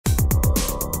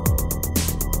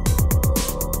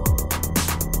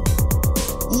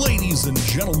Ladies and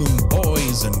gentlemen,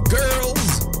 boys and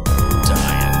girls,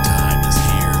 Dying Time is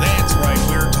here. That's right,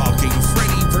 we're talking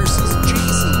Freddy versus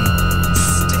Jason.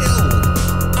 Still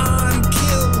on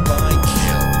Kill by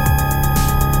Kill.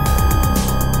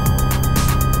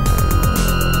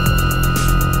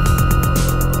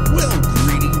 Well,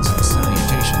 greetings and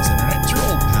salutations, Internet. It's your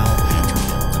old pal, Patrick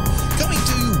Hamilton, coming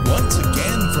to you once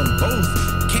again from both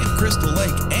Camp Crystal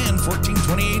Lake and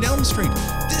 1428 Elm Street.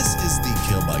 This is the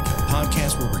Kill by Kill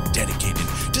podcast, where we're dedicated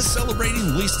to celebrating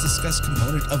the least discussed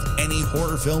component of any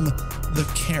horror film, the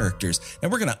characters.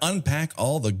 And we're going to unpack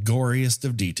all the goriest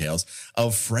of details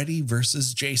of Freddy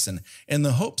versus Jason in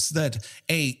the hopes that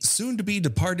a soon-to-be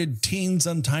departed teen's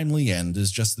untimely end is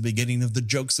just the beginning of the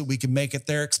jokes that we can make at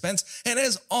their expense. And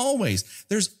as always,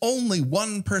 there's only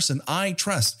one person I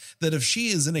trust that if she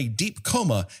is in a deep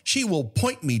coma, she will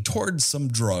point me towards some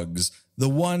drugs. The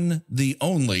one, the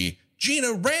only,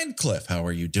 Gina Radcliffe. How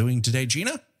are you doing today,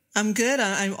 Gina? I'm good.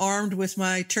 I'm armed with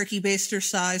my turkey baster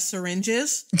size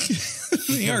syringes.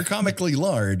 They are comically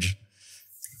large.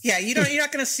 Yeah, you're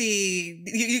not going to see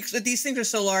these things are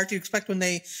so large. You expect when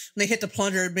they hit the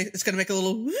plunger, it's going to make a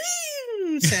little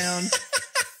sound.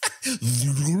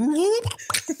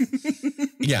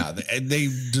 Yeah, they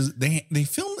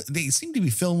seem to be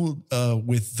filmed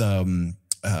with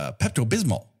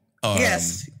Pepto-Bismol.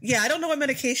 Yes. Yeah, I don't know what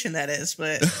medication that is,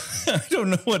 but I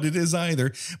don't know what it is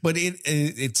either, but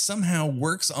it somehow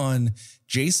works on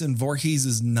Jason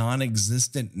Voorhees'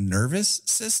 non-existent nervous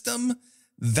system.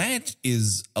 That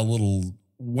is a little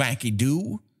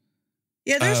wacky-doo.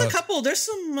 Yeah, there's a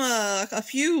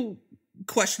few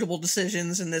questionable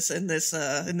decisions in this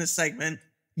segment.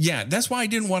 Yeah, that's why I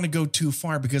didn't want to go too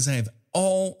far, because I have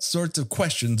all sorts of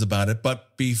questions about it.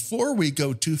 But before we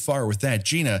go too far with that,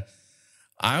 Gina,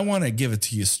 I want to give it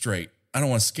to you straight. I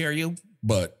don't want to scare you,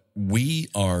 but we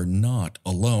are not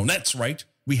alone. That's right.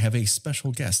 We have a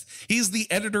special guest. He's the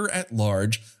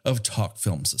editor-at-large of Talk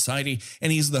Film Society,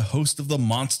 and he's the host of the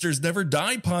Monsters Never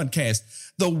Die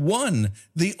podcast. The one,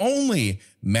 the only,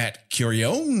 Matt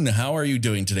Curione. How are you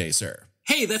doing today, sir?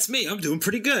 Hey, that's me. I'm doing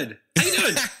pretty good. How you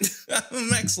doing?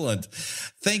 Excellent.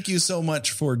 Thank you so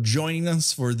much for joining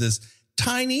us for this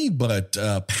tiny but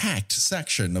packed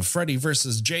section of Freddy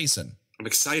versus Jason. I'm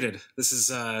excited. This is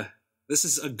a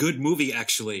good movie,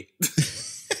 actually.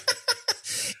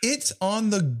 It's on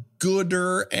the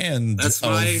gooder end. That's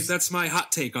my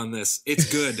hot take on this.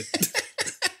 It's good.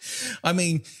 I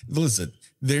mean, listen,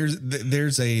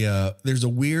 there's a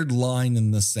weird line in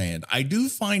the sand. I do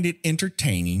find it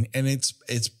entertaining, and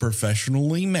it's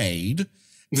professionally made,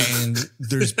 and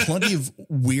there's plenty of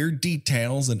weird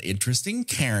details and interesting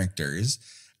characters,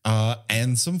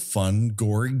 and some fun,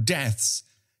 gory deaths.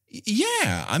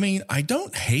 Yeah, I mean, I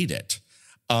don't hate it.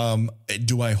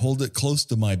 Do I hold it close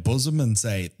to my bosom and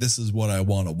say, this is what I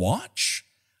want to watch?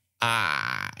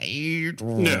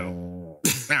 No.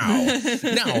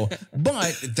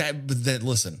 But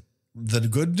listen, the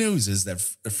good news is that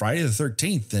Friday the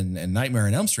 13th and Nightmare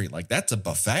on Elm Street, like, that's a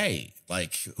buffet.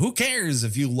 Like, who cares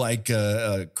if you like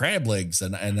crab legs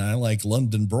and I like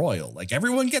London broil? Like,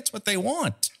 everyone gets what they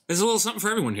want. There's a little something for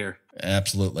everyone here.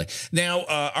 Absolutely. Now,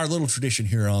 our little tradition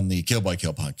here on the Kill by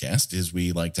Kill podcast is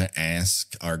we like to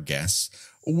ask our guests,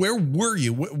 where were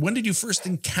you? When did you first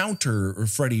encounter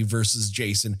Freddy versus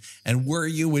Jason? And were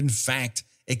you, in fact,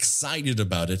 excited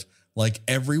about it like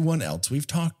everyone else we've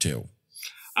talked to?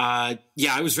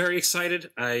 Yeah, I was very excited.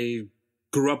 I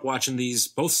grew up watching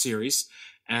both series,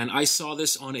 and I saw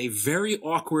this on a very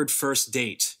awkward first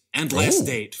date and last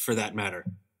date, for that matter.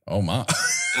 Oh, my.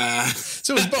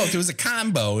 So it was both. It was a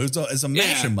combo. It was a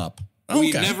mash 'em up. Okay.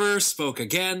 We never spoke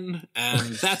again,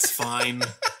 and that's fine.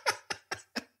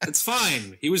 It's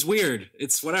fine. He was weird.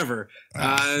 It's whatever.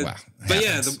 Wow. But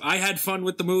yeah, I had fun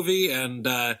with the movie, and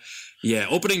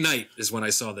opening night is when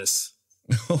I saw this.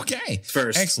 Okay.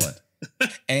 First. Excellent.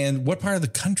 And what part of the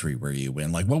country were you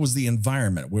in? Like, what was the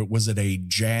environment? Was it a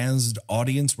jazzed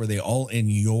audience? Were they all in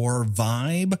your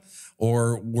vibe,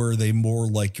 or were they more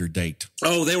like your date?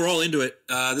 Oh, they were all into it.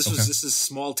 This is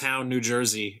small town New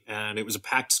Jersey, and it was a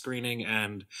packed screening,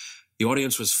 and the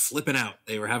audience was flipping out.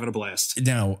 They were having a blast.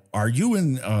 Now, are you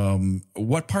in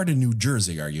what part of New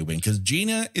Jersey are you in? Because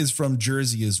Gina is from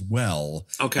Jersey as well.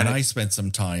 Okay. And I spent some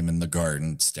time in the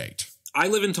Garden State. I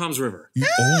live in Toms River.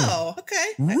 Oh,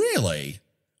 okay. Really?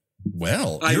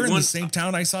 Well, you're in the same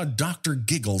town I saw Dr.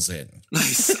 Giggles in.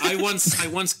 Nice. I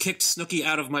once kicked Snooki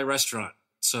out of my restaurant,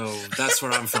 so that's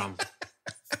where I'm from.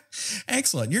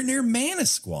 Excellent. You're near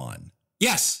Manasquan.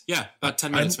 Yes. Yeah. About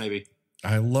 10 minutes, maybe.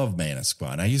 I love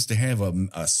Manasquan. I used to have a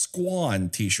Squan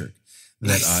t-shirt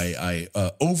that I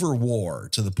overwore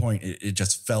to the point it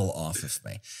just fell off of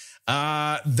me.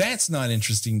 That's not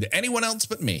interesting to anyone else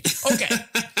but me. Okay.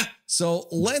 So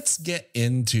let's get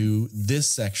into this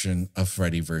section of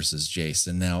Freddy versus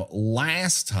Jason. Now,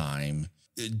 last time,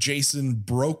 Jason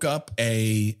broke up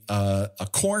a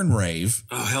corn rave.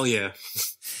 Oh, hell yeah.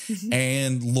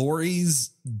 And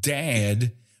Laurie's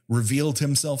dad revealed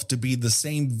himself to be the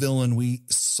same villain we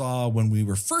saw when we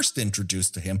were first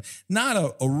introduced to him.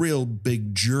 Not a real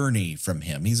big journey from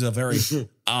him. He's a very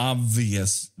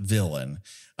obvious villain.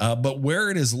 But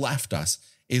where it has left us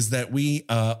is that we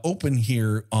open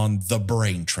here on the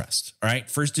brain trust. All right.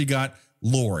 First, you got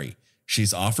Laurie.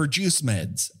 She's offered juice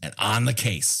meds and on the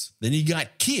case. Then you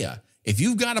got Kia. If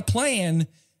you've got a plan,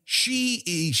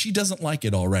 she doesn't like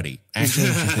it already. Actually,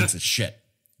 she thinks it's shit.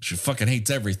 She fucking hates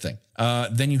everything.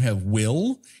 Then you have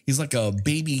Will. He's like a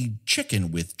baby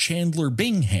chicken with Chandler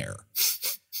Bing hair.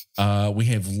 We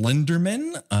have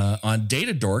Linderman on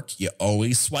Data Dork. You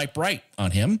always swipe right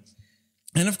on him.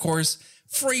 And of course,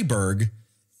 Freeberg.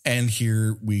 And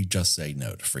here we just say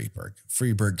no to Freeberg.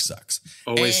 Freeberg sucks.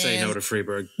 Always say no to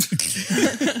Freeberg.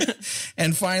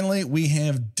 And finally, we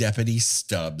have Deputy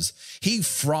Stubbs. He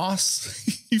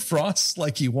frosts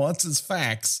like he wants his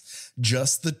facts.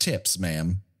 Just the tips,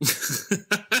 ma'am.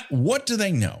 What do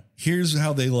they know? Here's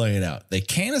how they lay it out. They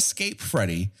can't escape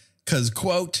Freddy because,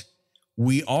 quote,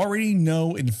 we already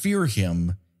know and fear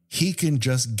him. He can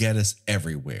just get us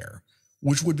everywhere,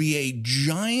 which would be a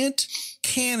giant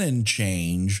canon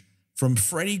change from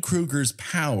Freddy Krueger's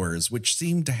powers, which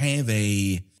seem to have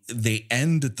they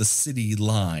end at the city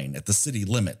line, at the city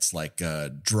limits, like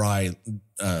dry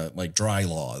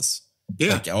laws.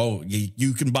 Yeah. Like, oh,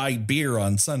 you can buy beer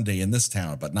on Sunday in this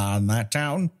town, but not in that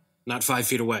town. Not 5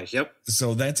 feet away. Yep.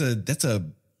 So that's a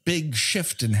big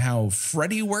shift in how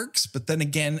Freddy works. But then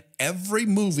again, every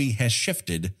movie has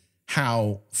shifted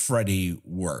how Freddy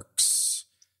works.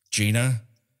 Gina,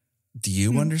 do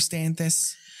you understand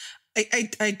this?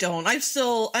 I don't. I'm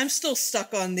still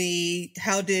stuck on the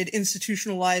how did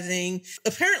institutionalizing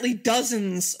apparently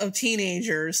dozens of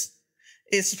teenagers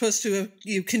is supposed to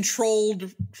have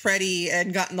controlled Freddy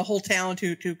and gotten the whole town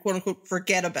to quote unquote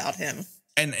forget about him.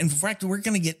 And in fact, we're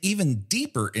going to get even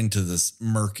deeper into this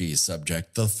murky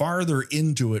subject the farther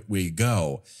into it we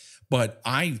go. But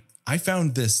I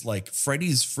found this like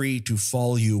Freddy's free to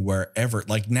follow you wherever.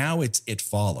 Like now it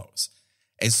follows.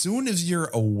 As soon as you're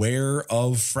aware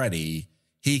of Freddy,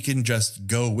 he can just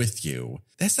go with you.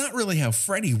 That's not really how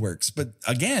Freddy works. But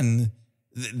again,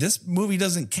 this movie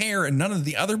doesn't care and none of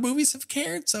the other movies have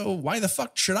cared. So why the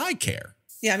fuck should I care?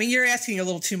 Yeah, I mean, you're asking a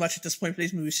little too much at this point for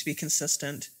these movies to be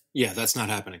consistent. Yeah, that's not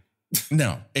happening.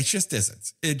 No, it just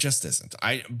isn't. It just isn't.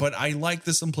 But I like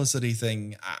the simplicity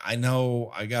thing. I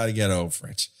know I got to get over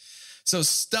it. So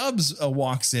Stubbs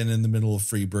walks in the middle of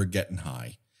Freeberg getting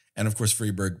high. And of course,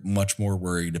 Freeberg much more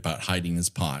worried about hiding his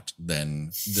pot than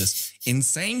this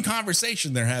insane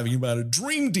conversation they're having about a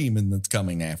dream demon that's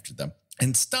coming after them.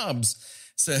 And Stubbs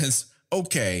says,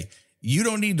 okay, you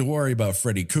don't need to worry about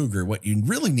Freddy Krueger. What you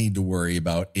really need to worry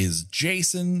about is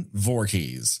Jason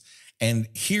Voorhees. And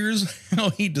here's how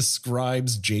he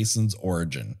describes Jason's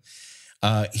origin.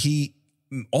 He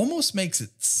almost makes it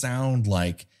sound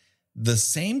like the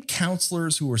same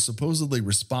counselors who were supposedly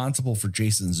responsible for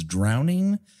Jason's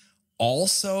drowning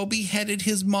also beheaded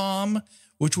his mom,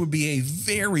 which would be a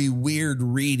very weird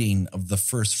reading of the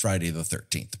first Friday the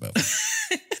 13th movie.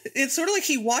 It's sort of like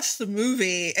he watched the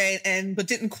movie but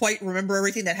didn't quite remember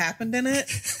everything that happened in it.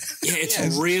 Yeah, it's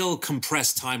a real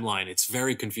compressed timeline. It's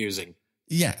very confusing.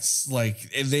 Yes,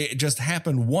 like they just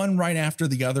happened one right after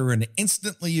the other, and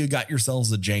instantly you got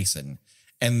yourselves a Jason.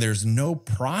 And there's no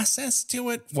process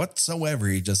to it whatsoever.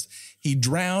 He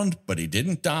drowned, but he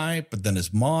didn't die. But then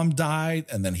his mom died.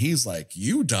 And then he's like,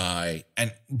 you die.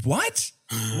 And what?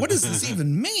 What does this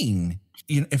even mean?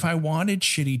 You know, if I wanted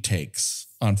shitty takes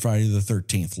on Friday the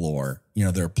 13th lore, you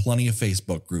know, there are plenty of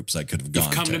Facebook groups I could have gone to.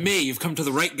 You've come to me. You've come to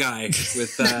the right guy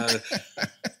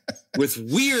with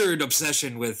weird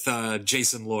obsession with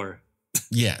Jason lore.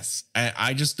 Yes.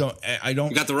 I just don't. You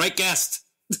got the right guest.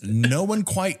 No one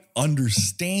quite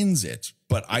understands it,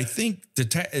 but I think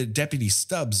Deputy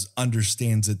Stubbs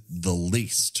understands it the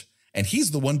least. And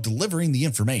he's the one delivering the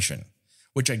information,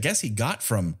 which I guess he got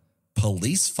from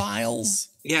police files.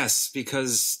 Yes,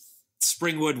 because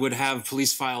Springwood would have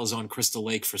police files on Crystal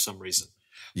Lake for some reason.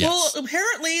 Yes. Well,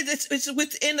 apparently it's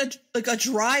within a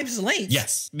drive's length.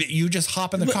 Yes, you just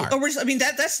hop in the car. I mean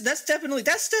that's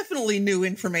definitely new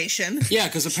information. Yeah,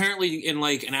 because apparently in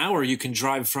like an hour you can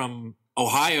drive from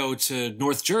Ohio to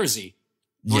Northwest Jersey.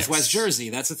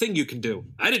 That's a thing you can do.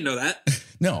 I didn't know that.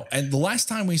 No. And the last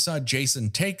time we saw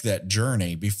Jason take that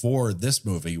journey before this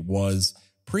movie was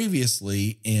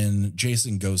previously in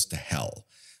Jason Goes to Hell.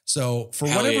 So for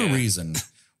whatever reason,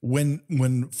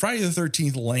 when Friday the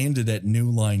 13th landed at New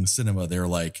Line Cinema, they're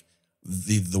like,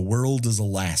 the world is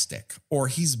elastic, or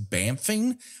he's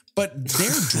bamfing, but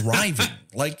they're driving.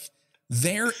 Like,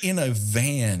 they're in a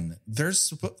van.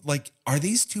 There's like, are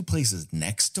these two places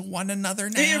next to one another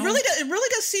now? It really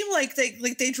does seem like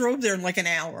they drove there in like an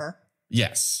hour.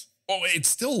 Yes. Oh, it's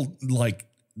still like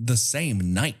the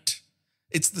same night.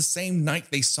 It's the same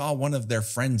night they saw one of their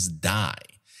friends die.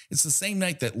 It's the same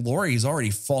night that Laurie's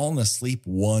already fallen asleep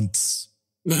once.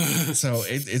 So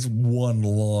it's one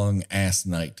long ass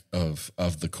night of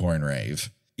the corn rave.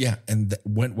 Yeah. And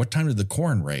what time did the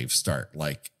corn rave start?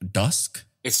 Like dusk?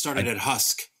 It started at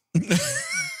husk.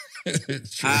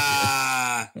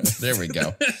 There we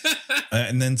go.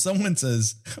 And then someone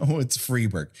says, oh, it's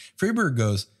Freeberg. Freeberg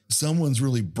goes, someone's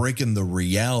really breaking the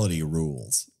reality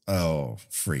rules. Oh,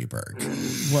 Freeberg.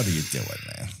 What are you doing,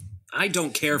 man? I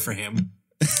don't care for him.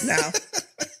 No.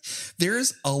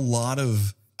 There's a lot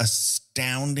of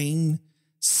astounding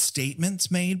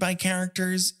statements made by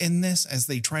characters in this as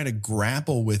they try to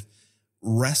grapple with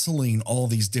wrestling all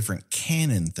these different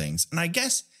canon things. And I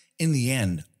guess in the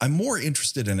end, I'm more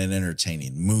interested in an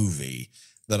entertaining movie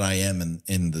than I am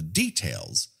in the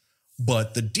details.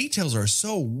 But the details are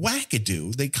so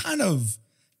wackadoo, they kind of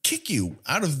kick you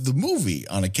out of the movie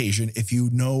on occasion if you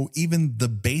know even the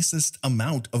basest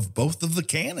amount of both of the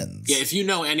canons. Yeah, if you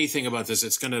know anything about this,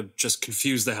 it's going to just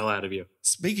confuse the hell out of you.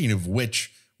 Speaking of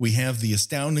which, we have the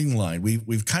astounding line.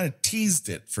 We've kind of teased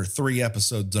it for 3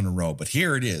 episodes in a row, but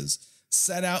here it is,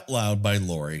 said out loud by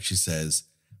Laurie. She says,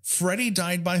 Freddy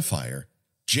died by fire,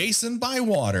 Jason by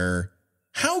water.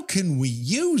 How can we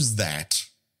use that?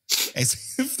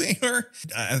 As if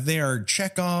they are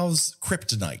Chekhov's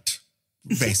kryptonite,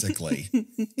 basically,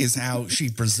 is how she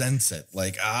presents it.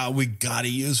 Like, we got to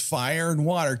use fire and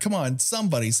water. Come on,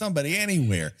 somebody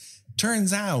anywhere.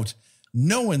 Turns out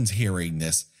no one's hearing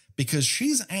this because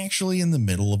she's actually in the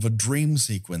middle of a dream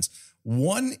sequence,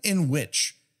 one in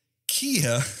which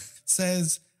Kia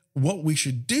says what we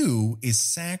should do is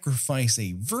sacrifice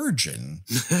a virgin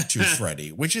to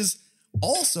Freddy, which is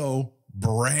also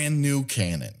brand new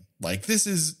canon. Like, this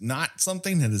is not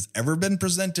something that has ever been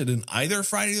presented in either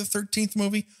Friday the 13th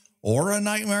movie or A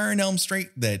Nightmare on Elm Street,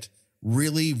 that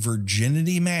really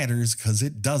virginity matters, because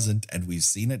it doesn't, and we've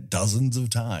seen it dozens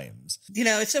of times. You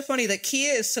know, it's so funny that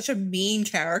Kia is such a mean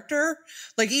character.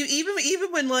 Like, even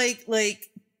when like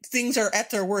things are at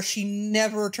their worst, she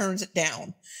never turns it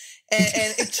down.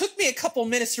 And it took me a couple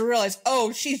minutes to realize,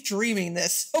 oh, she's dreaming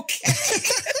this. Okay.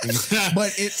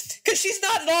 But because she's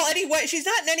not in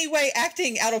any way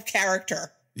acting out of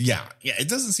character. Yeah. It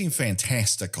doesn't seem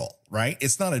fantastical, right?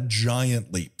 It's not a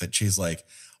giant leap that she's like,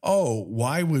 oh,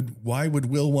 why would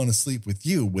Will want to sleep with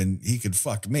you when he could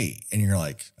fuck me? And you're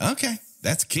like, okay,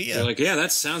 that's Kia. You're like, yeah,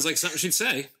 that sounds like something she'd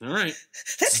say. All right.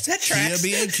 That tracks.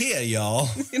 Kia being Kia, y'all.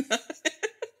 You know?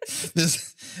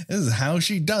 This is how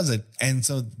she does it. And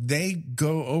so they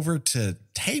go over to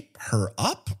tape her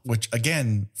up, which,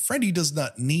 again, Freddy does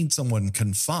not need someone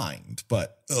confined,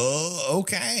 but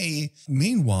okay.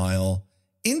 Meanwhile,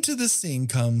 into the scene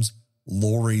comes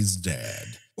Laurie's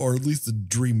dad, or at least the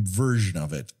dream version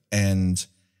of it. And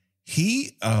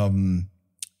he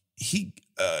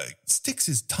sticks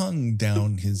his tongue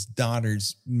down his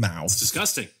daughter's mouth. It's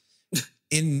disgusting.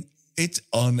 It's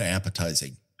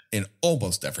unappetizing in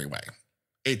almost every way.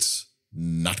 It's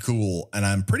not cool. And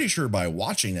I'm pretty sure by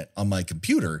watching it on my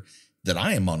computer that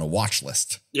I am on a watch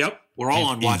list. Yep. We're all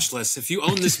on watch lists. If you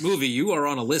own this movie, you are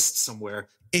on a list somewhere.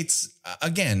 It's,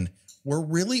 again, we're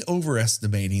really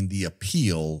overestimating the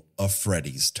appeal of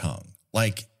Freddy's tongue.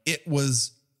 Like, it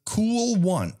was cool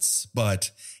once,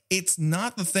 but it's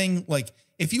not the thing. Like,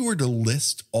 if you were to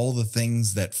list all the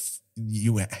things that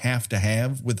you have to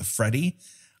have with a Freddy,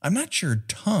 I'm not sure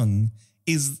tongue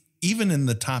is even in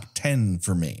the top 10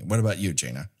 for me. What about you,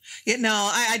 Jaina? Yeah, no,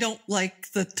 I don't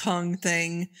like the tongue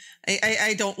thing.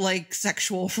 I don't like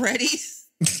sexual Freddy.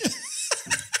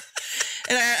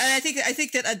 And I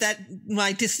think that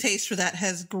my distaste for that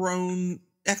has grown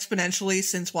exponentially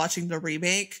since watching the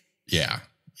remake. Yeah.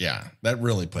 That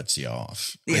really puts you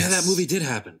off. Yeah, that movie did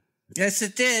happen. Yes,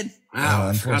 it did. Wow,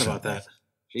 I forgot about that.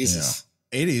 Jesus.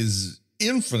 Yeah. It is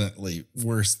infinitely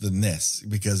worse than this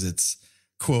because it's,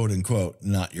 quote unquote,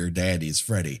 not your daddy's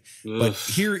Freddy. Ugh. But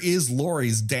here is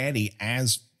Laurie's daddy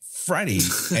as Freddy,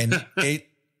 and it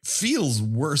feels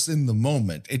worse in the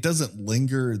moment. It doesn't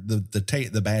linger.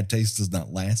 The bad taste does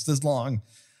not last as long,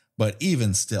 but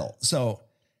even still. So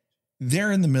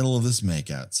they're in the middle of this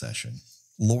makeout session.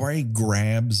 Laurie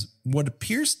grabs what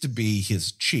appears to be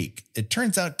his cheek. It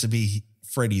turns out to be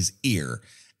Freddy's ear,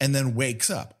 and then wakes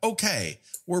up. Okay,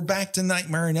 we're back to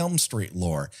Nightmare on Elm Street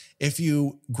lore. If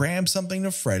you grab something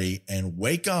to Freddy and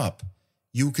wake up,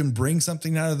 you can bring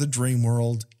something out of the dream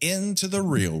world into the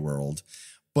real world.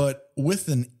 But with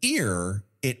an ear,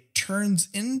 it turns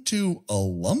into a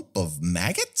lump of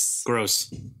maggots?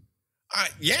 Gross.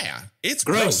 Yeah, it's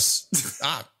gross.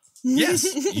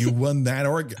 Yes, you won that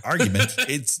argument.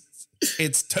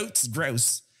 It's totes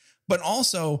gross. But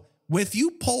also, if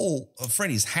you pull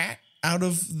Freddy's hat out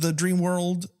of the dream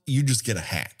world, you just get a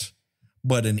hat.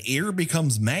 But an ear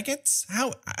becomes maggots?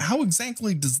 How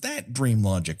exactly does that dream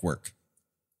logic work?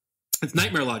 It's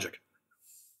nightmare logic.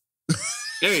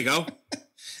 There you go.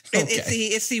 Okay.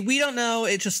 It's the we don't know,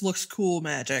 it just looks cool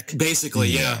magic. Basically,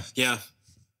 yeah.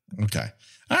 Okay.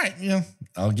 All right,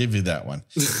 I'll give you that one.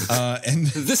 And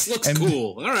this looks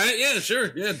cool. All right, yeah,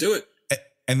 sure. Yeah, do it.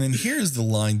 And then here's the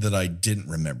line that I didn't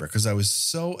remember because I was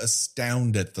so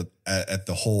astounded at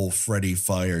the whole Freddy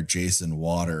Fire Jason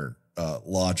Water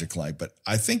logic line, but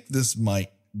I think this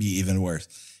might be even worse.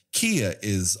 Kia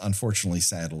is unfortunately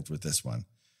saddled with this one.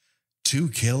 2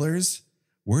 killers?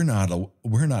 We're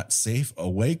not safe,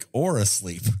 awake, or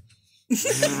asleep.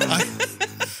 I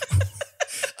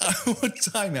want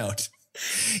timeout.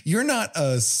 You're not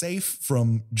safe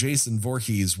from Jason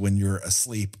Voorhees when you're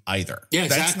asleep either. Yeah,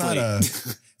 exactly.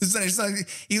 It's not,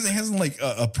 he hasn't like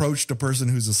approached a person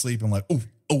who's asleep and like, I'm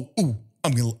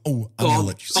gonna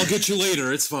let you. I'll get you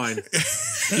later. It's fine.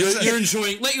 You're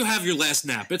enjoying. Let you have your last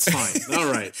nap. It's fine.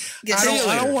 All right.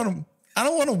 I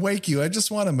don't want to wake you. I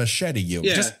just want to machete you.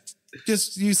 Yeah.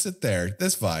 Just you sit there.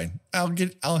 That's fine.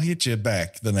 I'll hit you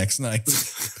back the next night.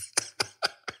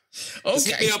 Okay. Just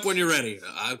hit me up when you're ready.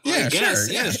 I guess.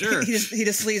 Sure. Yeah, sure. He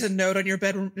just leaves a note on your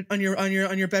bedroom on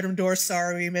your bedroom door.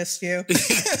 Sorry, we missed you.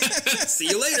 See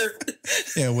you later.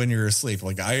 Yeah, when you're asleep.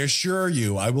 Like, I assure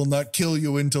you, I will not kill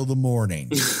you until the morning.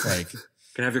 Like,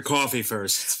 can have your coffee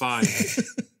first. It's fine.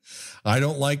 I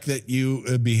don't like that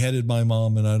you beheaded my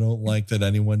mom, and I don't like that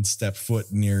anyone stepped foot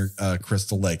near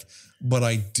Crystal Lake. But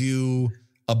I do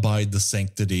abide the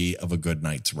sanctity of a good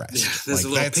night's rest. Yeah, there's a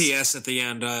little PS at the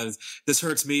end. This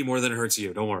hurts me more than it hurts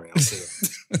you. Don't worry, I'll see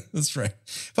it. That's right.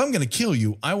 If I'm going to kill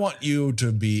you, I want you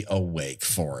to be awake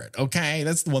for it. Okay,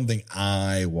 that's the one thing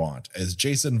I want as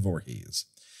Jason Voorhees.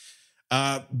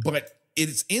 But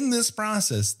it's in this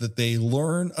process that they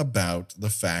learn about the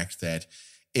fact that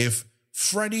if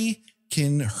Freddy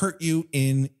can hurt you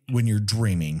when you're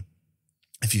dreaming,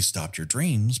 if you stopped your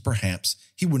dreams, perhaps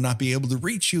he would not be able to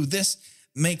reach you. This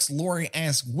makes Laurie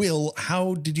ask Will,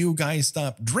 how did you guys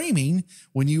stop dreaming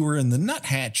when you were in the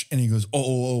nuthatch? And he goes,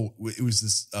 oh, it was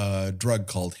this drug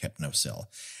called Hypnocil.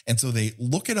 And so they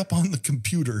look it up on the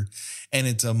computer, and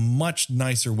it's a much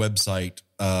nicer website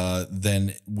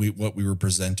than what we were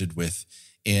presented with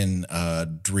in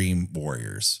Dream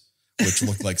Warriors, which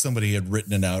looked like somebody had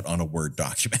written it out on a Word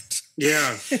document.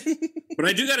 Yeah. But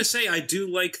I do got to say, I do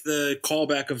like the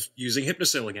callback of using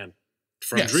Hypnocil again.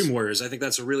 From Dream Warriors. I think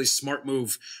that's a really smart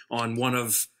move on one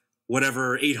of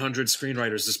whatever 800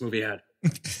 screenwriters this movie had.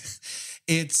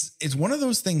 It's one of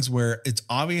those things where it's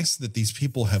obvious that these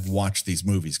people have watched these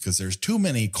movies because there's too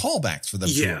many callbacks for them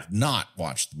to have not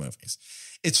watched the movies.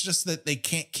 It's just that they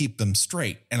can't keep them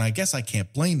straight. And I guess I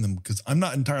can't blame them because I'm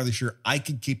not entirely sure I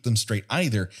could keep them straight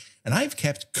either. And I've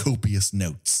kept copious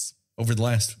notes over the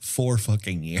last 4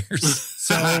 fucking years.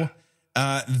 So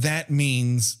that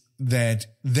means that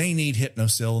they need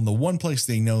Hypnocil, and the one place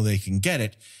they know they can get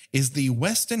it is the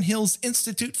Weston Hills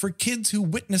Institute for Kids who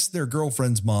witnessed their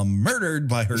girlfriend's mom murdered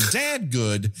by her dad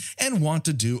good and want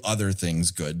to do other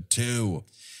things good too.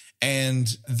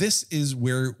 And this is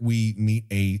where we meet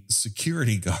a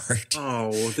security guard.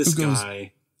 Oh, this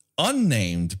guy.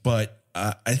 Unnamed, but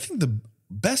I think the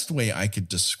best way I could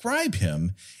describe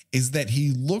him is that he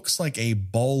looks like a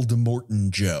Baldemorton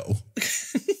Joe.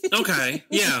 Okay,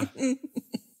 yeah.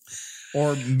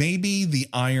 Or maybe the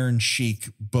Iron Sheik,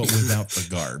 but without the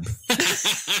garb.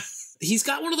 He's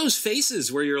got one of those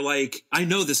faces where you're like, I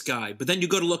know this guy. But then you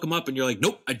go to look him up and you're like,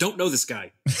 nope, I don't know this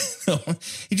guy.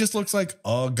 He just looks like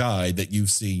a guy that you've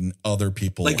seen other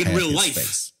people like in real life.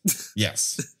 Face.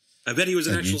 Yes. I bet he was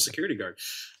an actual security guard.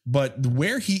 But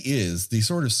where he is, the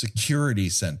sort of security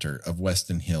center of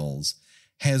Weston Hills,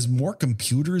 has more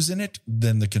computers in it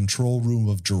than the control room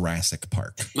of Jurassic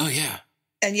Park. Oh, yeah.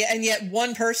 And yet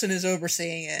one person is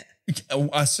overseeing it.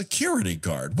 A security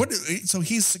guard. What? So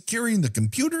he's securing the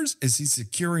computers? Is he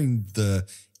securing the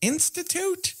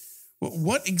institute?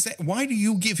 Why do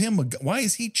you give him why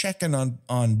is he checking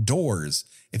on doors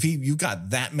if you got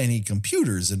that many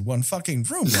computers in one fucking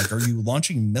room? Like, are you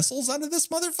launching missiles out of this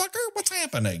motherfucker? What's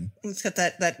happening? It's got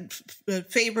that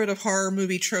favorite of horror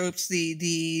movie tropes,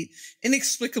 the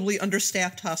inexplicably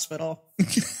understaffed hospital.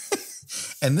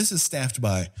 And this is staffed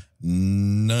by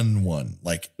no one.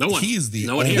 Like, no one. He is the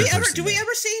no one only here. Do we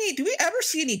ever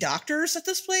see any doctors at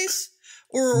this place?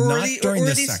 Not during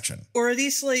this section. Or are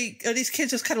these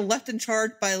kids just kind of left in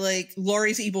charge by like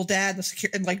Laurie's evil dad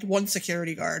and like one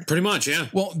security guard? Pretty much, yeah.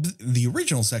 Well, the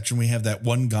original section, we have that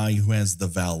one guy who has the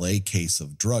valet case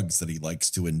of drugs that he likes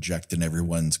to inject in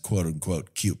everyone's quote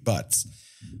unquote cute butts.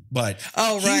 But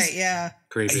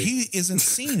creepy. He isn't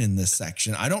seen in this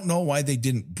section. I don't know why they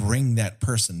didn't bring that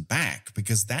person back,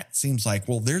 because that seems like,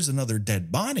 well, there's another dead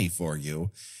body for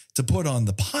you to put on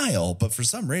the pile, but for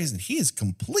some reason he is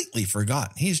completely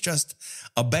forgotten. He's just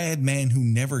a bad man who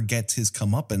never gets his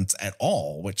comeuppance at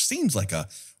all, which seems like a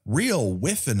real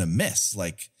whiff and a miss.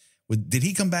 Like, did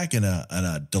he come back in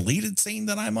a deleted scene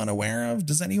that I'm unaware of?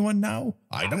 Does anyone know?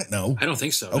 I don't know. I don't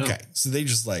think so. Okay, no. so they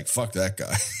just like, fuck that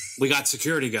guy. We got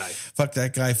security guy. Fuck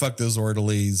that guy. Fuck those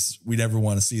orderlies. We never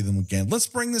want to see them again. Let's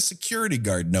bring the security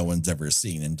guard no one's ever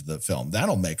seen into the film.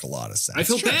 That'll make a lot of sense. I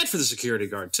feel bad for the security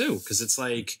guard too, because it's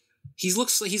like he's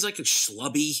like a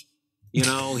schlubby. You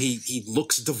know, he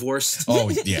looks divorced. Oh,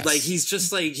 yes. Like he's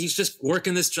just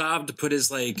working this job to put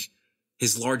his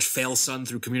large fail son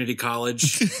through community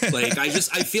college. Like I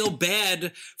feel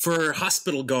bad for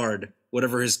hospital guard,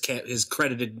 whatever his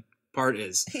credited part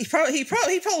is. He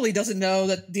probably doesn't know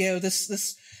that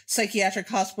this psychiatric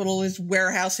hospital is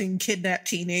warehousing kidnapped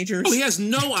teenagers. Oh, he has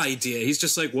no idea. He's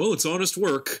just like, well, it's honest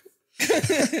work.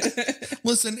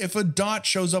 Listen, if a dot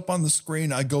shows up on the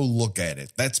screen, I go look at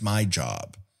it. That's my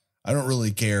job. I don't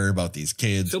really care about these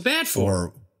kids. Feel bad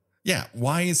for. Yeah,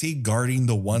 why is he guarding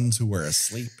the ones who are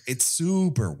asleep? It's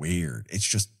super weird. It's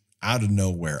just out of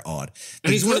nowhere odd.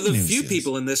 And he's one of the few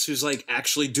people in this who's like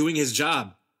actually doing his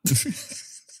job.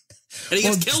 And he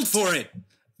gets killed for it.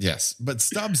 Yes, but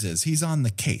Stubbs he's on the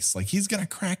case. Like, he's going to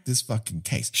crack this fucking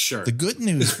case. Sure. The good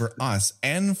news for us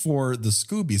and for the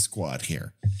Scooby Squad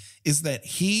here is that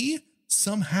he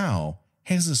somehow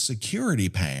has a security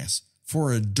pass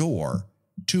for a door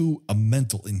to a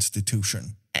mental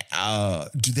institution.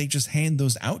 Do they just hand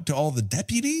those out to all the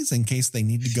deputies in case they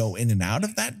need to go in and out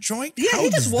of that joint? Yeah, he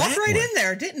just walked right in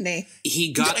there, didn't he?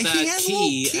 He got that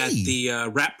key at the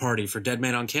rap party for Dead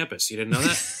Man on Campus. You didn't know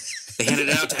that? They handed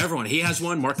it out to everyone. He has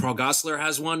one. Mark Paul Gosselaar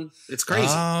has one. It's crazy.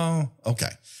 Oh,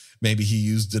 okay. Maybe he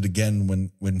used it again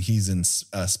when he's in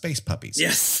Space Puppies.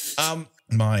 Yes.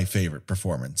 My favorite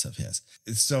performance of his.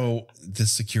 So the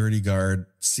security guard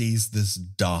sees this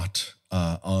dot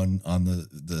on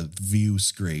the view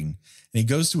screen, and he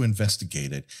goes to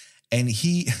investigate it, and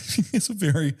he has a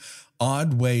very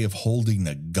odd way of holding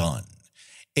a gun.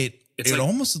 It like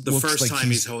almost the looks first like time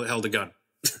he's held a gun.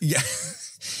 Yeah.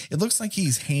 It looks like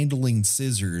he's handling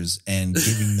scissors and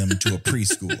giving them to a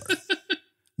preschooler,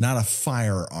 not a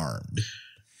firearm.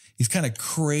 He's kind of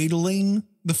cradling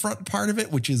the front part of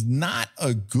it, which is not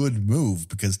a good move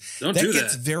because that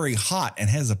gets very hot and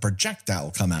has a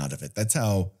projectile come out of it. That's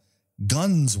how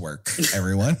guns work,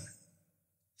 everyone.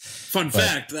 Fun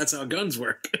fact, that's how guns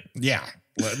work. Yeah.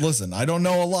 Listen, I don't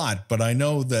know a lot, but I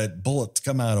know that bullets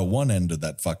come out of one end of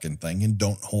that fucking thing and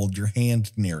don't hold your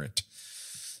hand near it.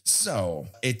 So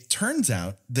it turns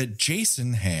out that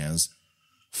Jason has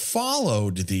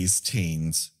followed these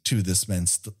teens to this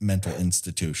mental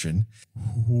institution.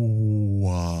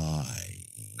 Why?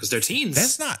 Because they're teens.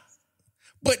 That's not.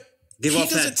 But give off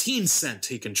that teen scent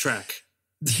he can track.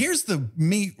 Here's a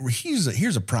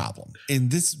problem.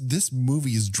 And this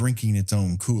movie is drinking its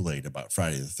own Kool-Aid about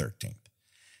Friday the 13th.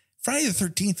 Friday the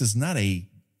 13th is not a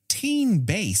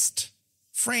teen-based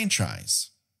franchise.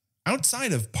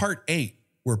 Outside of Part 8,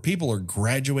 where people are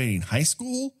graduating high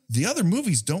school, the other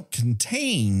movies don't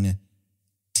contain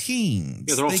teens.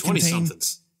 Yeah, they're all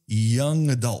 20-somethings.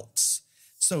 Young adults.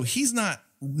 So he's not,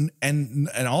 and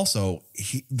also,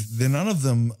 none of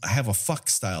them have a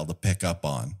fuck style to pick up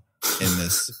on in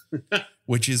this,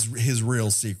 which is his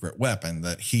real secret weapon,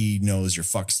 that he knows your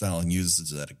fuck style and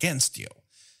uses it against you.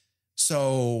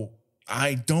 So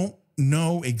I don't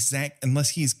know unless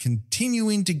he's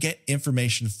continuing to get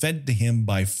information fed to him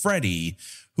by Freddy,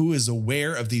 who is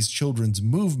aware of these children's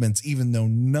movements, even though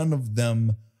none of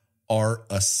them are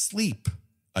asleep.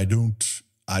 I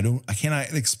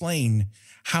cannot explain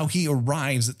how he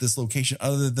arrives at this location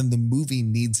other than the movie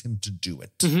needs him to do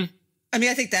it. Mm-hmm. I mean,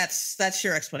 I think that's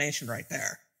your explanation right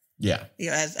there. Yeah. You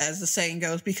know, as the saying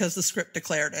goes, because the script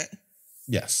declared it.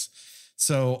 Yes.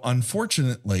 So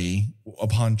unfortunately,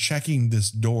 upon checking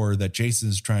this door that Jason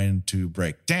is trying to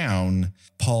break down,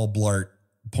 Paul Blart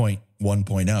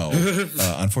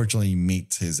 1.0 unfortunately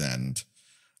meets his end.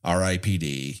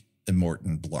 R.I.P.D.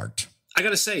 Immortan Blart. I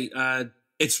gotta say,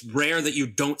 it's rare that you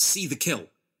don't see the kill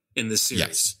in this series.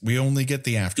 Yes, we only get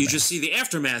the aftermath. You just see the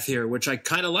aftermath here, which I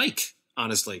kind of like,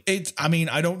 honestly.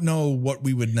 I don't know what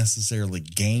we would necessarily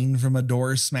gain from a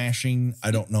door smashing.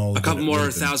 I don't know. A couple more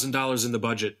 $1,000 in the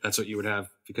budget. That's what you would have,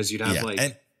 because you'd have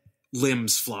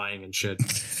limbs flying and shit.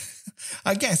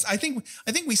 I guess. I think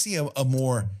we see a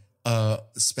more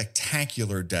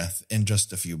spectacular death in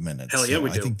just a few minutes. Hell yeah, we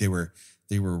do. I think they were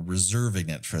reserving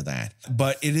it for that.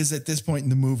 But it is at this point in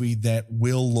the movie that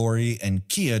Will, Laurie, and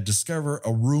Kia discover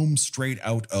a room straight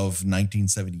out of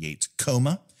 1978's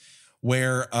Coma,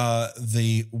 where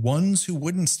the ones who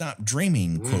wouldn't stop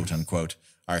dreaming, quote unquote,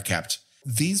 are kept.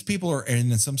 These people are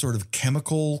in some sort of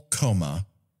chemical coma.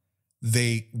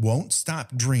 They won't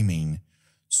stop dreaming.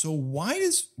 So why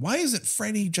isn't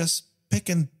Freddy just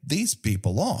picking these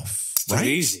people off? Right?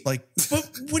 Easy. Like, but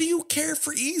what do you care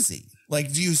for easy?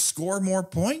 Like, do you score more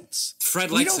points? Fred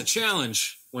likes a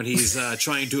challenge when he's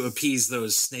trying to appease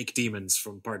those snake demons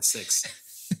from part 6.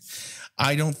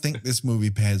 I don't think this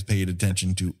movie has paid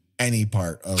attention to any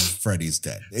part of Freddy's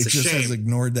Dead. It just has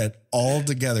ignored that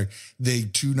altogether. They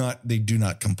do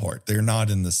not comport. They're not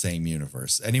in the same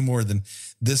universe any more than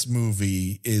this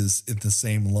movie is in the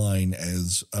same line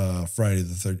as Friday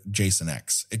the 13th, Jason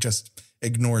X. It just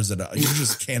ignores it. You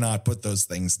just cannot put those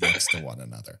things next to one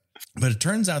another. But it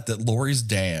turns out that Laurie's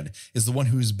dad is the one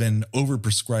who's been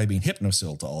overprescribing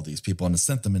Hypnosil to all these people and has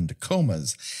sent them into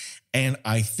comas. And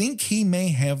I think he may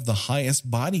have the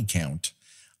highest body count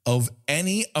of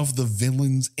any of the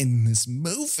villains in this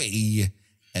movie.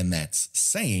 And that's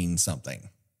saying something.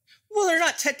 Well, they're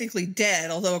not technically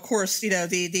dead, although of course, the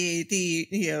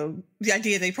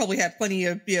idea they probably have plenty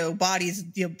of bodies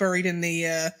buried in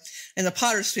the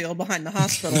Potter's Field behind the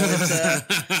hospital.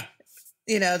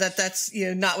 That's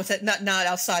not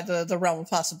outside the realm of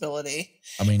possibility.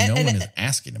 I mean, no one is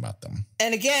asking about them.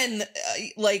 And again,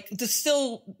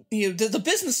 the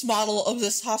business model of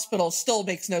this hospital still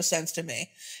makes no sense to me.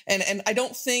 And I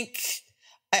don't think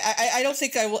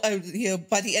I will.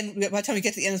 By the time we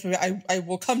get to the end of this movie, I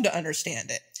will come to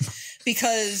understand it,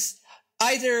 because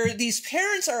either these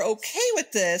parents are okay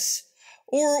with this,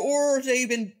 or they've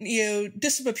been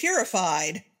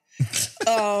disapurified.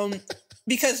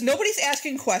 Because nobody's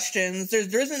asking questions.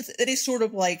 There isn't any sort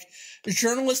of like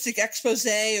journalistic expose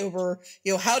over,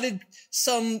 how did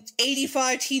some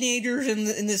 85 teenagers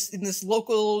in this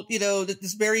local,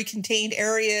 this very contained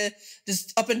area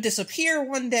just up and disappear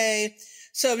one day.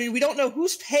 So, I mean, we don't know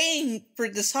who's paying for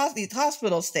these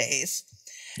hospital stays.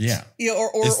 Yeah. Or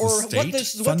what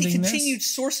the continued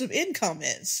source of income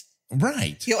is.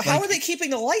 Right. How are they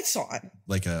keeping the lights on?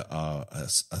 Like a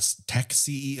tech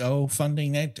CEO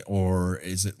funding it? Or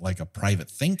is it like a private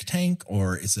think tank?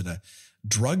 Or is it a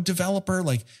drug developer?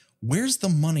 Like, where's the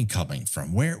money coming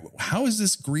from? How is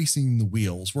this greasing the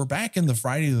wheels? We're back in the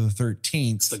Friday the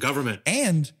 13th. It's the government.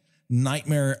 And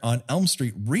Nightmare on Elm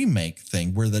Street remake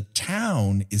thing, where the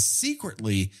town is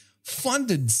secretly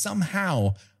funded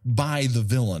somehow by the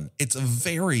villain. It's a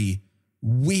very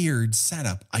weird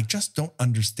setup. I just don't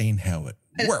understand how it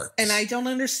works. And I don't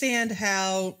understand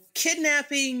how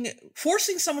kidnapping,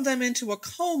 forcing some of them into a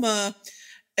coma,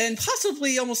 and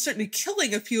possibly almost certainly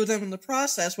killing a few of them in the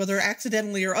process, whether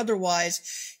accidentally or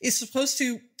otherwise, is supposed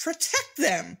to protect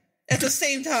them at the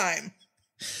same time.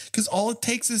 Because all it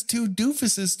takes is two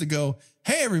doofuses to go,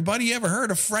 hey, everybody, you ever heard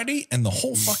of Freddy? And the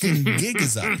whole fucking gig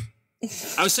is up.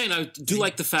 I was saying, I do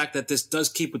like the fact that this does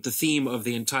keep with the theme of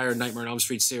the entire Nightmare on Elm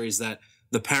Street series, that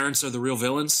the parents are the real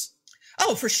villains.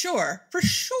 Oh, for sure. For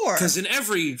sure. Because in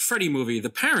every Freddy movie, the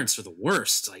parents are the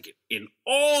worst. Like, in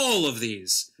all of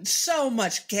these. So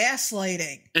much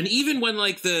gaslighting. And even when,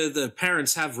 like, the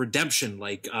parents have redemption,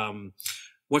 like,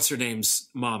 what's her name's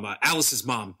mom? Alice's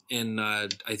mom in, I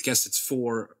guess it's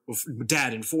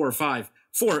dad in 4 or 5.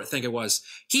 4, I think it was.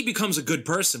 He becomes a good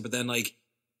person, but then, like,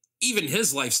 even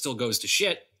his life still goes to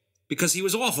shit because he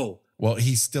was awful. Well,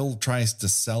 he still tries to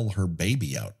sell her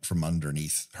baby out from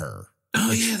underneath her.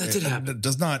 Oh, yeah, that did happen. It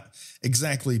does not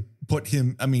exactly put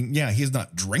him, I mean, yeah, he's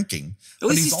not drinking. At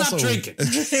least he stopped drinking.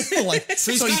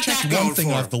 So he checked one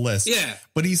thing off the list. Yeah.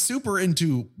 But he's super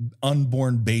into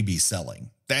unborn baby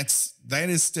selling. That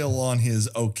is still on his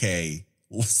okay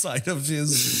side of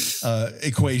his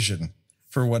equation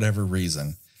for whatever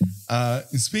reason.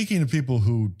 Speaking of people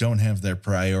who don't have their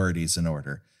priorities in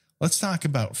order, let's talk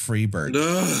about Freebird.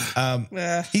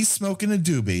 He's smoking a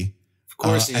doobie. Of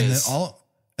course he is.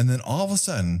 And then all of a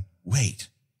sudden, wait,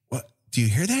 what? do you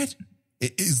hear that?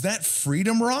 Is that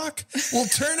freedom rock? Well,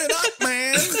 turn it up,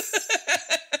 man.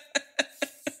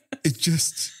 It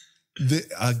just,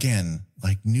 again,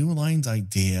 like New Line's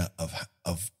idea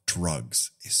of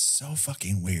drugs is so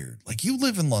fucking weird. Like, you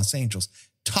live in Los Angeles,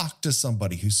 talk to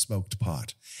somebody who smoked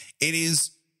pot. It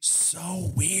is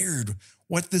so weird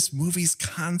what this movie's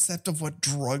concept of what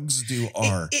drugs do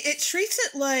are. It treats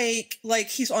it like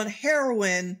he's on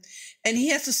heroin and he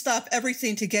has to stop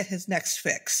everything to get his next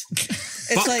fix.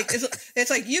 It's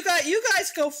like you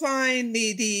guys go find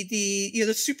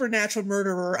the supernatural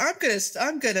murderer.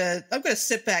 I'm gonna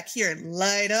sit back here and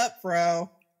light up, bro.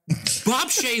 Bob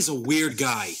Shaye's a weird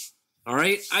guy. All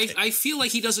right. I feel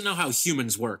like he doesn't know how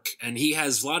humans work, and he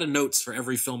has a lot of notes for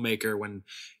every filmmaker when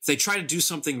if they try to do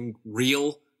something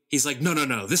real. He's like, no,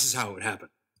 this is how it would happen.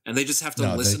 And they just have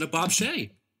to listen to Bob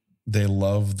Shaye. They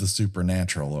love the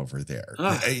supernatural over there.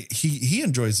 He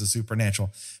enjoys the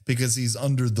supernatural because he's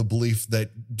under the belief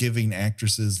that giving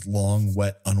actresses long,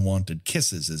 wet, unwanted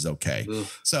kisses is okay. Ugh.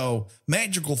 So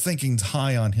magical thinking's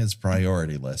high on his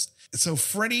priority list. So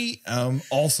Freddy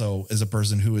also is a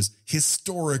person who is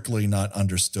historically not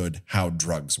understood how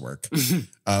drugs work.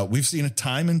 We've seen it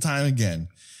time and time again.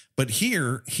 But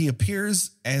here he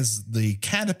appears as the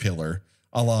caterpillar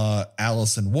a la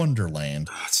Alice in Wonderland.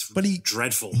 But he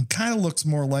dreadful. He kind of looks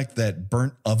more like that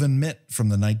burnt oven mitt from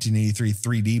the 1983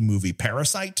 3D movie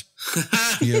Parasite.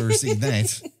 You ever seen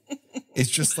that? It's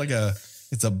just like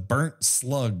it's a burnt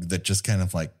slug that just kind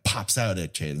of like pops out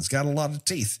at you. It's got a lot of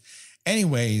teeth.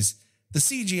 Anyways, the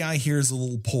CGI here is a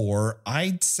little poor.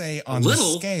 I'd say on the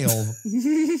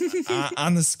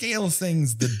scale of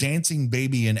things, the dancing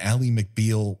baby and Ally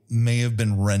McBeal may have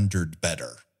been rendered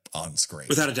better on screen.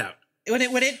 Without a doubt. When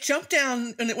it jumped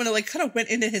down, when it like kind of went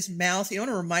into his mouth, you know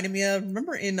what it reminded me of?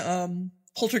 Remember in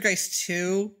Poltergeist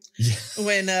 2? Yeah.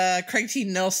 When Craig T.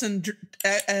 Nelson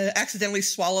accidentally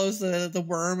swallows the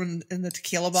worm in the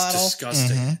tequila bottle. It's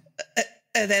disgusting. Mm-hmm.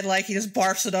 And then like he just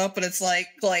barfs it up and it's like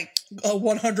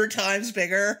 100 times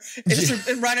bigger. It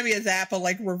reminded me of that, but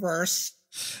like reverse.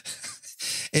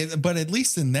 But at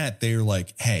least in that, they're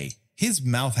like, hey, his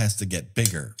mouth has to get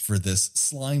bigger for this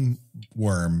slime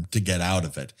worm to get out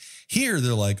of it. Here,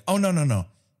 they're like, oh, no.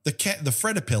 The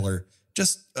Fredapillar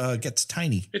just gets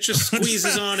tiny. It just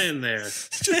squeezes on in there.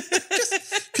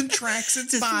 just contracts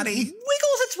its body.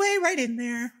 Wiggles its way right in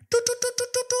there.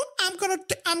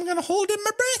 I'm gonna hold in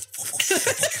my breath.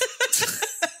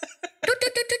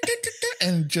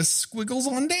 And just squiggles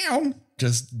on down.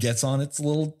 Just gets on its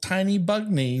little tiny bug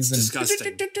knees. It's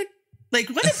disgusting. Like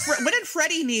when did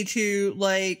Freddy need to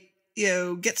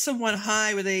get someone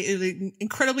high with an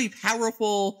incredibly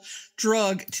powerful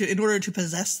drug in order to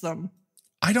possess them?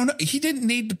 I don't know. He didn't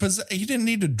need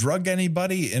to drug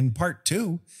anybody in part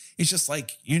 2. He's just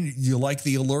like, you like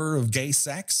the allure of gay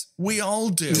sex? We all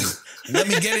do. Let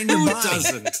me get in your body. Who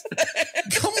doesn't?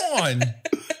 Come on.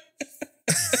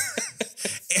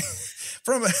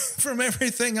 From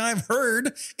everything I've heard,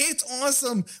 it's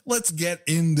awesome. Let's get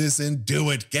in this and do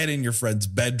it. Get in your friend's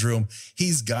bedroom.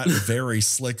 He's got very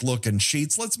slick looking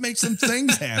sheets. Let's make some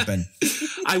things happen.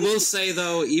 I will say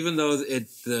though, even though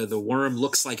the worm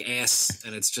looks like ass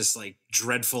and it's just like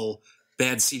dreadful,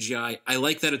 bad CGI, I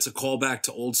like that it's a callback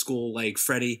to old school like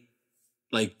Freddy,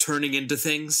 like turning into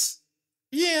things.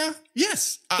 Yeah.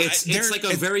 Yes. It's like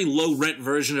a very low rent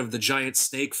version of the giant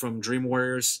snake from Dream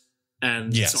Warriors.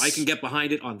 And yes. So I can get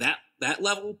behind it on that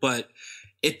level, but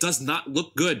it does not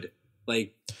look good.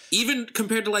 Like even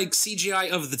compared to like CGI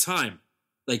of the time,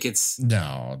 like it's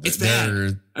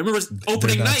bad. I remember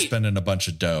opening night spending a bunch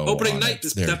of dough. Opening night,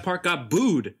 that part got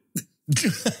booed.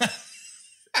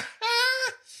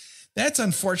 That's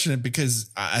unfortunate because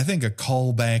I think a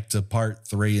callback to part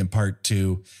 3 and part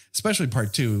 2, especially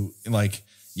part 2, like,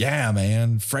 yeah,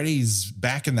 man, Freddy's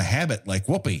back in the habit, like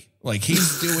Whoopi. Like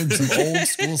he's doing some old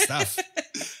school stuff.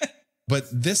 But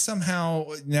this somehow,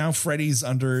 now Freddy's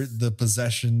under the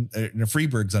possession,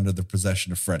 Freeburg's under the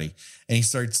possession of Freddy. And he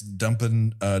starts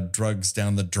dumping drugs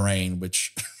down the drain,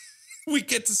 which we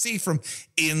get to see from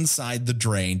inside the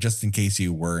drain, just in case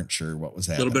you weren't sure what was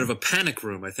happening. A little bit of a panic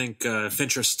room. I think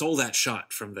Fincher stole that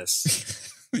shot from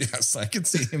this. Yes, I can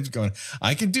see him going,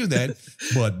 I can do that,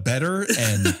 but better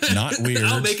and not weird.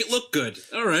 I'll make it look good.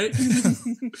 All right.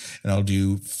 And I'll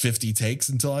do 50 takes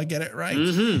until I get it right.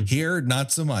 Mm-hmm. Here,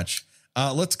 not so much.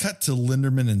 Let's cut to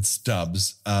Linderman and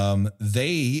Stubbs.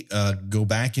 They go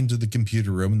back into the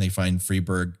computer room and they find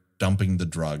Freeburg dumping the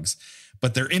drugs.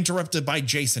 But they're interrupted by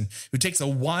Jason, who takes a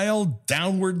wild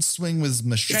downward swing with his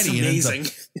machete and ends up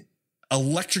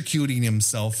electrocuting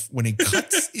himself when he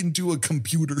cuts into a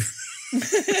computer.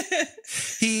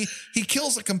 He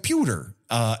kills a computer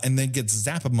and then gets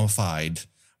zappamified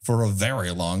for a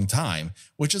very long time,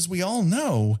 which, as we all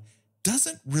know,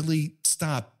 doesn't really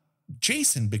stop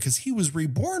Jason because he was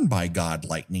reborn by God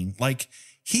Lightning. Like,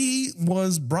 he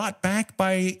was brought back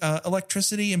by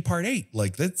electricity in part 8.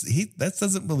 Like, that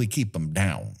doesn't really keep him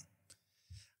down.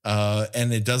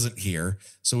 And it doesn't here.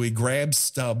 So he grabs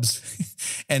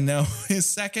Stubbs and now his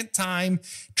second time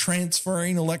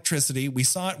transferring electricity. We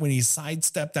saw it when he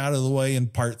sidestepped out of the way in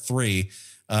part 3.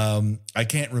 I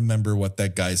can't remember what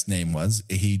that guy's name was.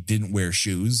 He didn't wear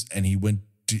shoes and he went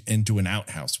into an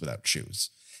outhouse without shoes.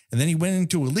 And then he went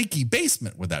into a leaky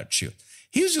basement without shoes.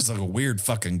 He was just like a weird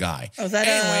fucking guy. Oh,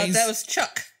 that was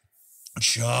Chuck.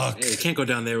 Chuck. Hey, you can't go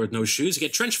down there with no shoes. You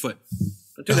get trench foot.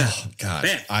 Don't do that. Oh God.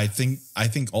 Bad. I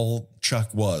think all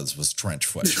Chuck was trench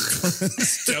foot.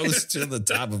 Goes to the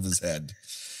top of his head.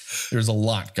 There's a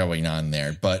lot going on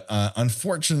there, but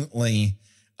unfortunately,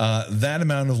 that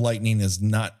amount of lightning is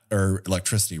not, or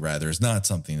electricity rather, is not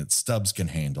something that Stubbs can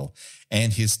handle,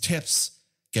 and his tips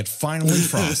get finally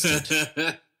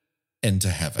frosted into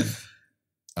heaven.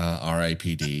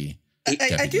 R.I.P.D.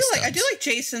 I do like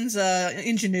Jason's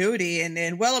ingenuity,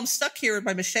 and while I'm stuck here with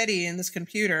my machete in this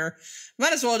computer,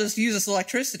 might as well just use this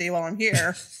electricity while I'm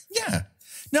here. Yeah.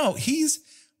 No,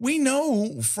 we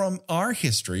know from our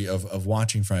history of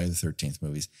watching Friday the 13th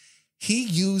movies, he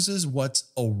uses what's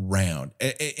around.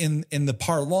 In the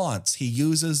parlance, he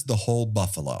uses the whole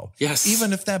buffalo. Yes.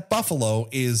 Even if that buffalo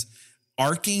is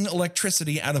arcing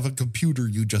electricity out of a computer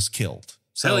you just killed.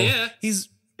 So hell yeah. He's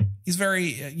very,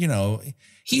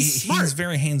 he's smart. He's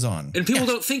very hands-on. And people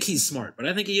don't think he's smart, but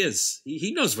I think he is.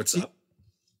 He knows what's up.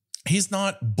 He's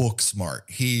not book smart.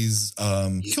 He's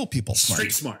kill people smart.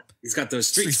 Street smart. He's got those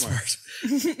street smart.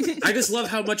 I just love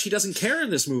how much he doesn't care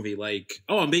in this movie. Like,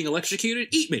 oh, I'm being electrocuted?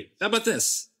 Eat me. How about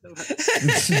this?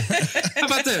 How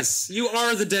about this? You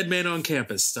are the dead man on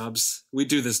campus, Stubbs. We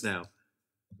do this now.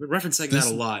 We're referencing that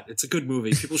a lot. It's a good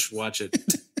movie. People should watch it.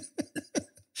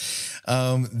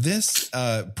 This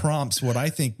prompts what I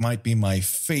think might be my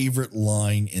favorite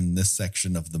line in this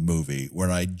section of the movie,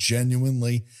 where I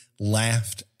genuinely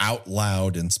laughed out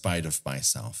loud in spite of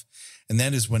myself. And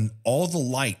that is when all the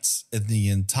lights in the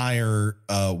entire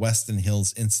Weston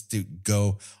Hills Institute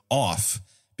go off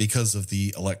because of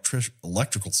the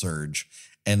electrical surge.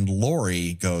 And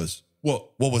Lori goes,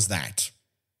 what was that?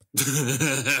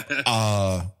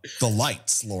 The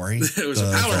lights, Lori. It was a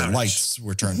power outage. The lights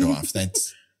were turned off.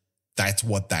 That's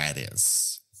what that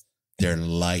is. They're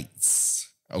lights.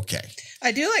 Okay.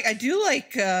 I do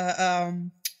like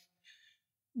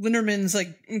Linderman's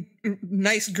like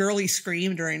nice girly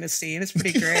scream during the scene. It's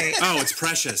pretty great. Oh, it's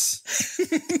precious.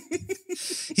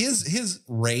 His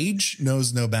rage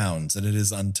knows no bounds, and it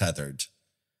is untethered.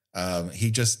 He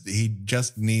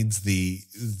just needs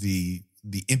the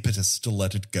impetus to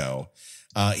let it go.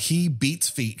 He beats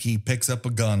feet. He picks up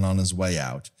a gun on his way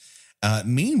out.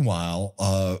 Meanwhile,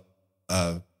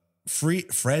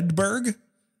 Fredberg,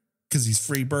 because he's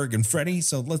Freeberg and Freddy,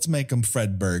 so let's make him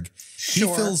Fredberg. Sure.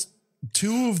 He fills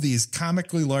 2 of these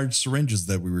comically large syringes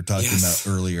that we were talking about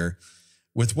earlier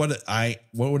with what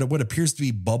appears to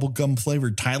be bubblegum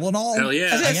flavored Tylenol. Hell yeah.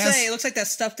 I was going to say, it looks like that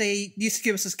stuff they used to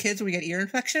give us as kids when we get ear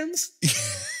infections.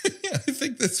 Yeah, I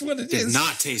think that's what it is. Did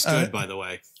not taste good, by the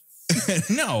way.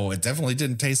 No, it definitely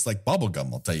didn't taste like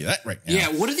bubblegum. I'll tell you that right now. Yeah,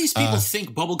 what do these people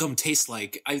think bubblegum tastes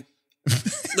like?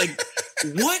 Like,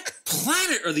 what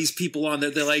planet are these people on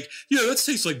that they're like, yeah, that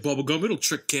tastes like bubblegum. It'll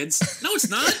trick kids. No, it's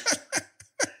not.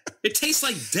 It tastes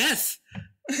like death.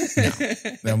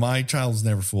 No, my child's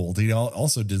never fooled. He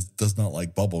also does not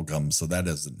like bubblegum, so that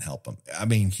doesn't help him. I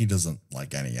mean, he doesn't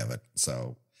like any of it.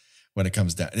 So when it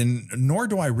comes down, and nor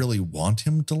do I really want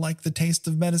him to like the taste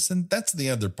of medicine. That's the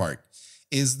other part,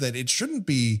 is that it shouldn't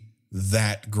be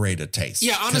that great a taste.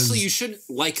 Yeah, honestly, you shouldn't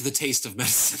like the taste of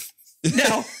medicine.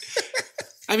 No.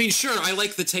 I mean, sure, I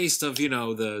like the taste of,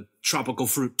 the tropical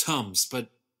fruit Tums, but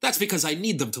that's because I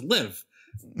need them to live.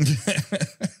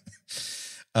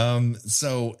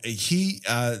 So he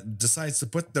decides to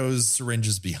put those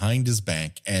syringes behind his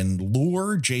back and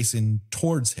lure Jason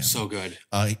towards him. So good.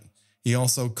 He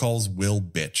also calls Will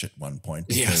bitch at one point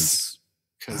because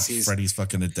Freddy's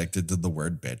fucking addicted to the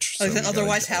word bitch. So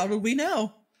otherwise, how would we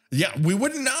know? Yeah, we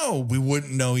wouldn't know. We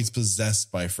wouldn't know he's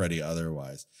possessed by Freddy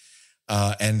otherwise.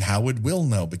 And how would Will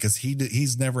know? Because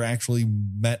he's never actually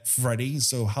met Freddy.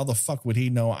 So how the fuck would he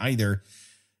know either?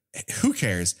 Who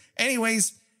cares?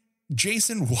 Anyways,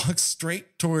 Jason walks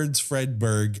straight towards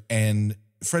Fredberg, and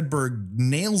Fredberg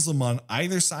nails him on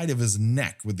either side of his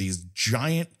neck with these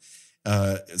giant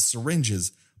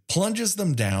syringes, plunges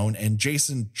them down, and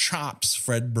Jason chops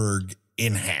Fredberg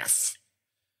in half.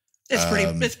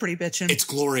 It's pretty bitchin'. It's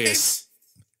glorious.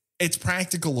 It's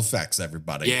practical effects,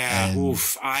 everybody. Yeah, And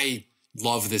oof. I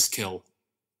love this kill.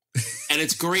 And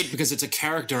it's great because it's a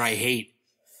character I hate.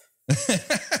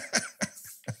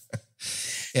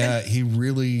 Yeah, he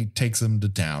really takes him to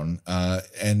town.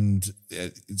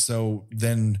 So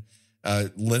then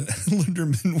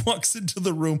Linderman walks into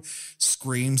the room,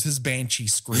 screams his banshee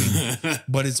scream,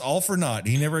 but it's all for naught.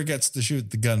 He never gets to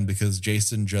shoot the gun because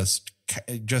Jason just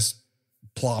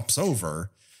plops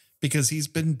over because he's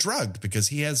been drugged, because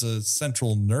he has a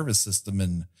central nervous system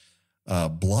and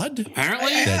blood.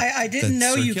 Apparently, I didn't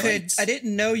know circulates.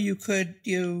 you could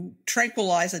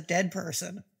tranquilize a dead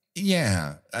person.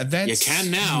 Yeah, that's you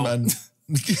can now.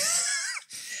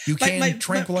 You can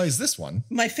tranquilize this one.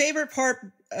 My favorite part,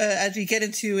 as we get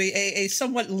into a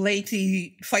somewhat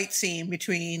lengthy fight scene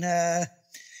between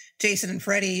Jason and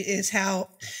Freddy, is how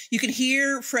you can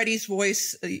hear Freddy's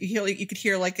voice. You could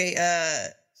hear like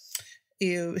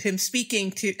him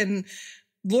speaking to, and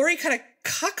Laurie kind of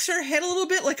cocks her head a little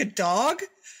bit like a dog.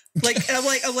 Like, I'm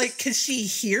like, can she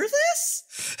hear this?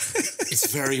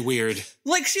 It's very weird.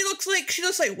 Like she looks like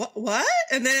what?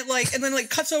 And then it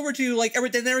cuts over to like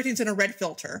everything's in a red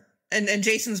filter, and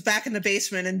Jason's back in the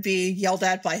basement and being yelled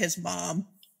at by his mom.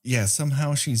 Yeah,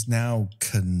 somehow she's now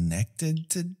connected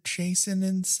to Jason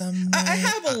in some way. I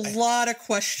have a lot of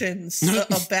questions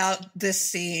about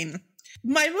this scene.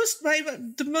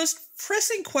 The most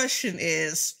pressing question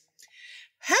is: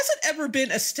 has it ever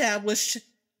been established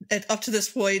up to this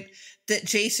point that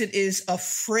Jason is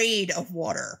afraid of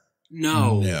water?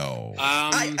 No.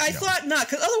 I thought not,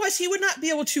 because otherwise he would not be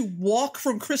able to walk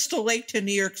from Crystal Lake to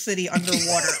New York City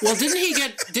underwater. Well, didn't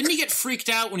he get freaked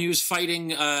out when he was fighting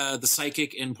the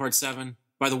psychic in part 7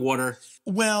 by the water?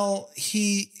 Well,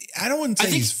 I don't want to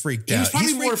say he's freaked out. He was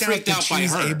probably more freaked out by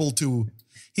her. Able to.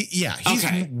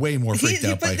 He's way more freaked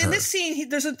out by her. But in this scene,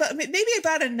 there's maybe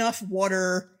about enough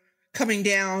water coming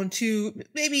down to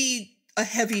maybe a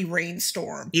heavy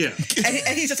rainstorm. Yeah.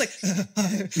 And he's just like,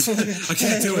 I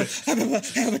can't do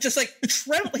it. Just like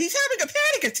tremble. He's having a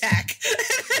panic attack.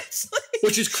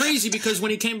 Which is crazy because when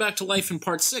he came back to life in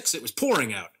part 6, it was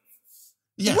pouring out.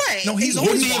 Yeah. Right. No, he's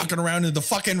always walking around in the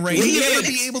fucking rain. He'd never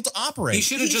be able to operate. He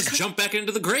should have just jumped back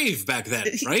into the grave back then,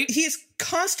 right? He's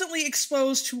constantly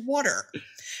exposed to water.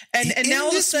 And now all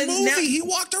of a this sudden, movie, he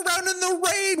walked around in the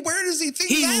rain. Where does he think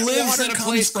he that lives water in a comes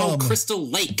place from? called Crystal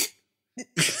Lake.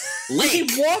 He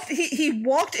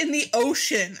walked in the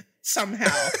ocean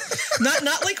somehow.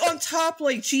 not like on top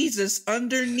like Jesus,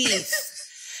 underneath.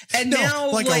 And No,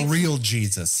 now like a real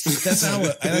Jesus.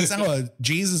 That's how a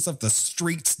Jesus of the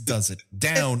streets does it.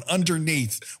 Down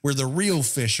underneath where the real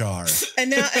fish are.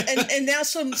 And now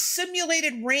some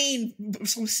simulated rain,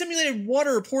 some simulated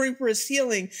water pouring from his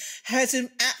ceiling has him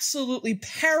absolutely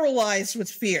paralyzed with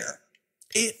fear.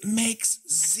 It makes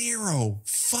zero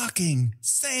fucking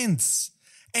sense.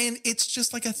 And it's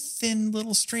just like a thin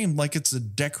little stream, like it's a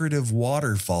decorative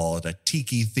waterfall at a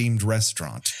tiki-themed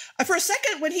restaurant. For a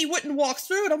second, when he wouldn't walk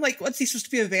through it, I'm like, what's he supposed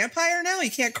to be, a vampire now? He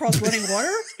can't cross running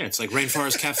water? Yeah, it's like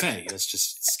Rainforest Cafe. That's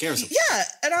just scares him. Yeah,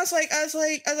 and I was like,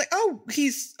 oh,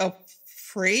 he's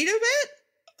afraid of it?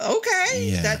 Okay,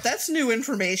 Yeah. that's new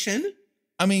information.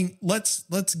 I mean, let's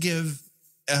give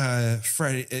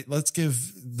Freddy. Let's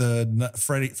give the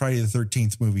Friday the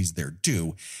 13th movies their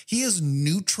due. He is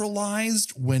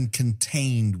neutralized when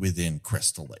contained within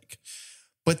Crystal Lake,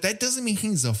 but that doesn't mean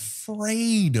he's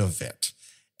afraid of it.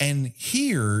 And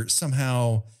here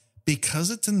somehow,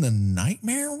 because it's in the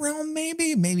nightmare realm,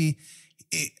 maybe.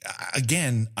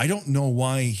 Again, I don't know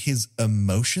why his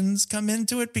emotions come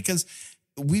into it, because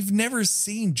we've never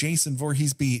seen Jason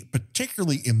Voorhees be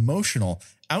particularly emotional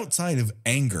outside of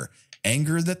anger.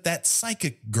 Anger that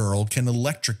psychic girl can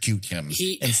electrocute him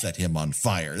and set him on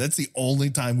fire. That's the only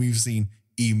time we've seen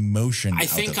emotion out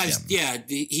of him.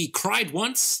 He cried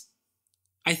once,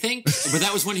 I think, but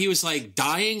that was when he was like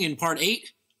dying in part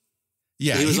 8.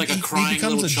 Yeah, he was like a crying he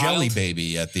becomes little a child. jelly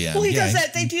baby at the end. Well, he does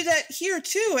that. They do that here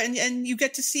too, and you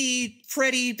get to see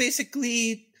Freddy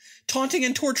basically taunting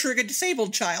and torturing a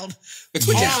disabled child. It's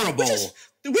horrible.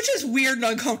 Which is weird and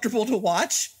uncomfortable to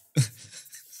watch.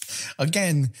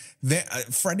 Again,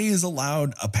 Freddy is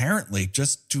allowed apparently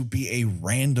just to be a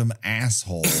random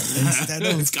asshole instead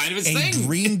of it's kind of his a thing.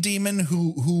 dream demon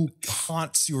who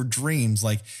haunts your dreams.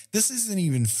 Like, this isn't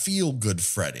even feel good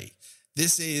Freddy.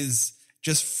 This is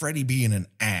just Freddy being an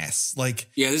ass. Like,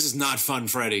 yeah, this is not fun,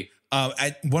 Freddy.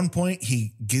 At one point,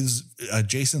 he gives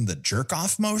Jason the jerk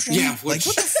off motion. Yeah, like,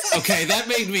 what the fuck? Okay, that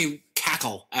made me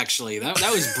cackle. Actually, that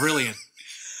was brilliant.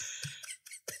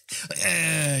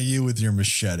 You with your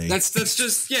machete. That's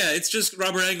just, it's just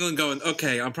Robert Englund going,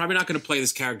 okay, I'm probably not going to play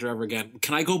this character ever again.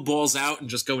 Can I go balls out and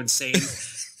just go insane?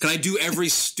 Can I do every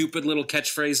stupid little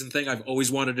catchphrase and thing I've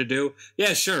always wanted to do?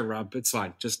 Yeah, sure, Rob. It's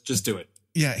fine. Just do it.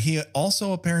 Yeah, he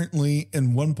also apparently,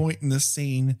 in one point in this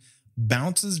scene,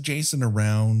 bounces Jason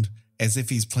around as if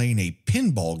he's playing a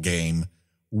pinball game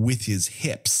with his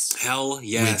hips. Hell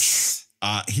yes.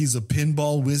 He's a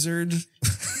pinball wizard,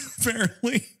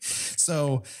 apparently.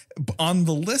 So on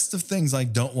the list of things I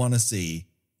don't want to see,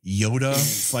 Yoda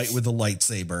fight with a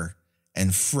lightsaber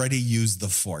and Freddy use the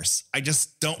Force. I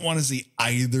just don't want to see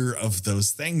either of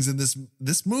those things. And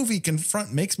this movie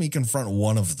makes me confront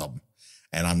one of them.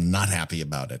 And I'm not happy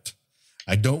about it.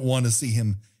 I don't want to see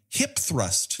him hip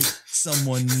thrust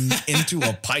someone into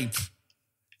a pipe.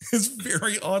 It's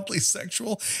very oddly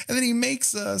sexual. And then he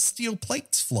makes steel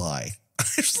plates fly. I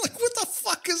was like, what the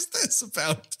fuck is this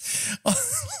about?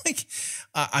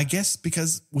 I guess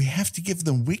because we have to give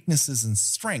them weaknesses and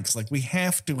strengths. Like we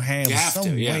have to have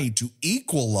some way to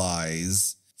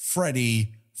equalize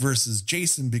Freddy versus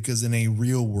Jason, because in a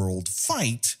real world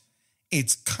fight,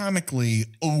 it's comically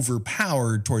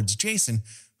overpowered towards Jason,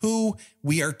 who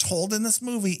we are told in this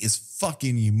movie is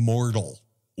fucking immortal.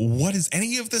 What is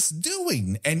any of this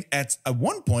doing? And at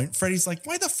one point, Freddy's like,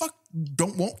 why the fuck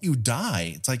won't you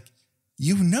die? It's like,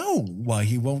 you know why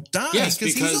he won't die. Yes,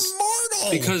 because he's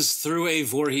immortal. Because through a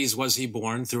Voorhees was he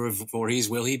born, through a Voorhees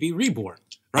will he be reborn.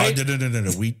 Right?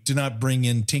 No. We do not bring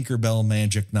in Tinkerbell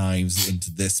magic knives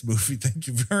into this movie. Thank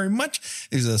you very much.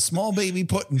 There's a small baby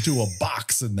put into a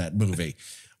box in that movie.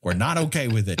 We're not okay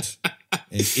with it.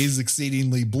 It is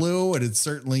exceedingly blue, and it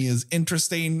certainly is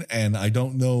interesting. And I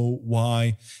don't know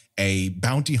why a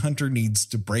bounty hunter needs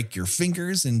to break your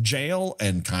fingers in jail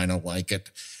and kind of like it.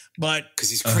 But because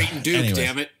he's Creighton Duke, anyway.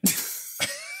 Damn it.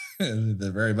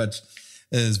 Very much.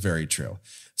 It is very true.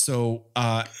 So,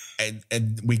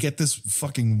 and we get this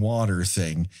fucking water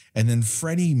thing, and then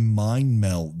Freddy mind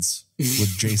melds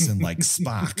with Jason like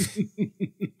Spock.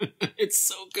 It's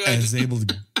so good. And is able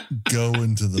to go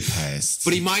into the past.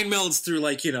 But he mind melds through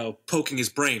poking his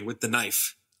brain with the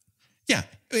knife. Yeah.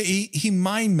 He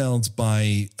mind melds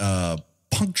by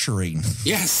puncturing.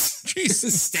 Yes.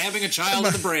 Jesus. Stabbing a child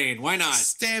in the brain. Why not?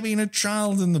 Stabbing a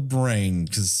child in the brain.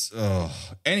 Because,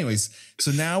 anyways,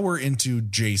 so now we're into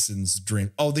Jason's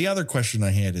dream. Oh, the other question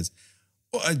I had is,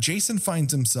 Jason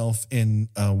finds himself in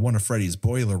one of Freddy's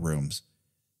boiler rooms.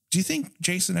 Do you think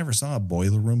Jason ever saw a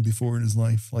boiler room before in his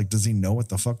life? Like, does he know what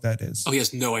the fuck that is? Oh, he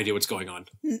has no idea what's going on.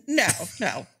 No.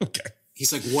 Okay.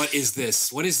 He's like, what is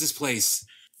this? What is this place?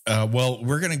 Well,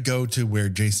 we're going to go to where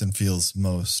Jason feels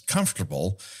most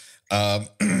comfortable. Let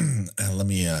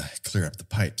me clear up the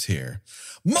pipes here.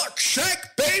 Muck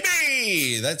Shack,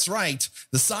 baby! That's right.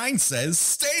 The sign says,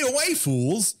 stay away,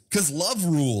 fools, because love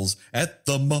rules at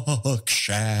the Muck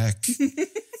Shack.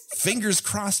 Fingers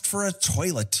crossed for a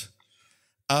toilet.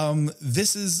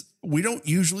 We don't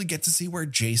usually get to see where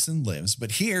Jason lives,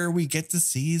 but here we get to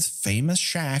see his famous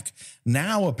shack,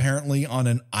 now apparently on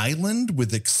an island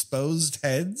with exposed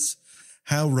heads.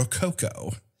 How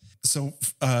rococo. So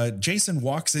Jason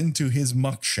walks into his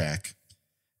muck shack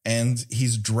and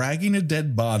he's dragging a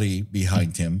dead body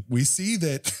behind him. We see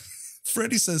that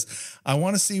Freddy says, I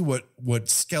want to see what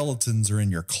skeletons are in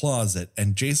your closet.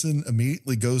 And Jason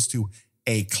immediately goes to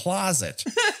a closet,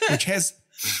 which has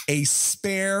a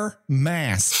spare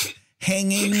mask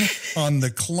hanging on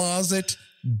the closet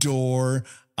door.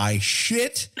 I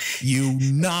shit you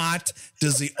not.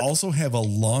 Does he also have a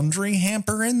laundry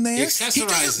hamper in there? He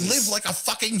doesn't live like a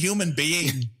fucking human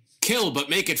being. Kill, but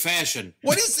make it fashion.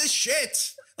 What is this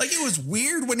shit? Like, it was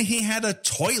weird when he had a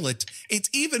toilet. It's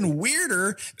even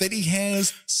weirder that he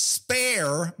has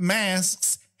spare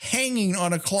masks hanging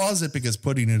on a closet, because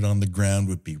putting it on the ground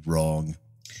would be wrong.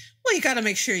 Well, you got to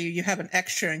make sure you have an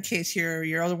extra in case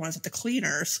your other one's at the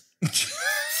cleaners.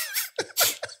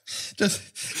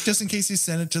 Just in case you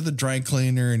send it to the dry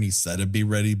cleaner and he said it'd be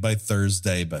ready by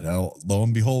Thursday, but lo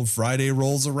and behold, Friday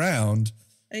rolls around.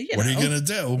 What are you going to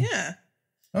do? Yeah.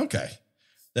 Okay.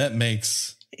 That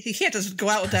makes... He can't just go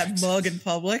out with that mug in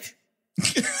public.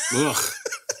 Ugh.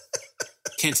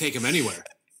 Can't take him anywhere.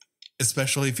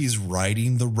 Especially if he's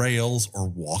riding the rails or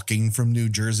walking from New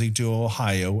Jersey to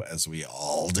Ohio, as we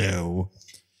all do.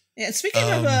 Yeah, speaking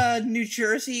of New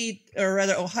Jersey, or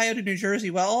rather Ohio to New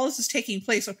Jersey, while all this is taking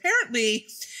place, apparently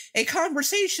a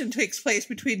conversation takes place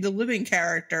between the living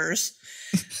characters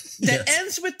that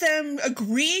ends with them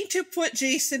agreeing to put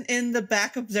Jason in the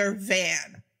back of their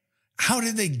van. How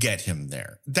did they get him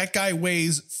there? That guy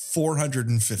weighs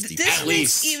 450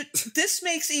 pounds. This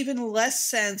makes even less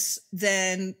sense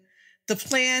than the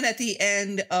plan at the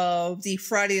end of the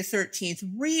Friday the 13th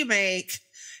remake,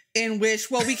 in which,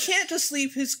 well, we can't just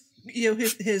leave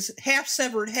his half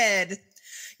severed head,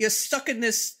 stuck in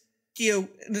this,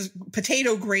 this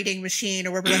potato grating machine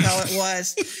or whatever the hell it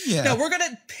was. Yeah. No, we're going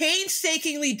to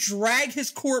painstakingly drag his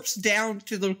corpse down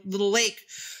to the lake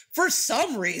for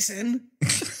some reason.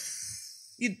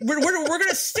 We're going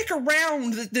to stick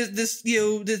around this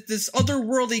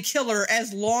otherworldly killer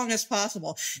as long as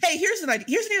possible. Hey, here's an idea.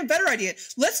 Here's an even better idea.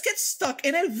 Let's get stuck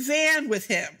in a van with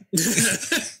him.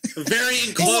 A very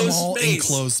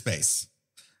enclosed space.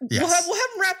 Yes. We'll have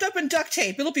him wrapped up in duct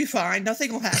tape. It'll be fine.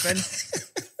 Nothing will happen.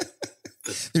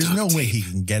 There's no way he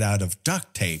can get out of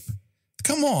duct tape.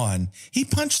 Come on. He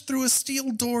punched through a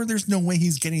steel door. There's no way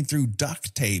he's getting through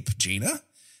duct tape, Gina.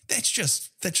 That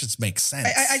just makes sense.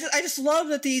 I just love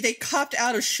that they copped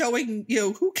out of showing,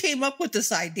 who came up with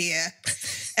this idea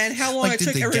and how long it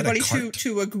took everybody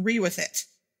to agree with it.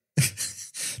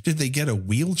 Did they get a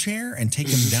wheelchair and take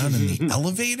him down in the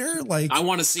elevator? Like, I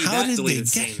want to see how that did they get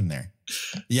scene. him there?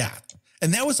 Yeah.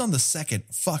 And that was on the second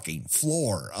fucking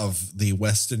floor of the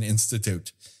Weston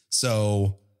Institute.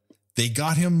 So they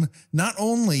got him not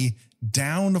only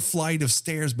down a flight of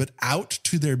stairs, but out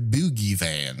to their boogie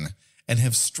van and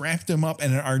have strapped him up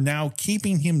and are now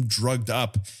keeping him drugged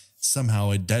up.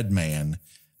 Somehow a dead man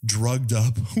drugged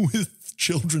up with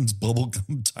children's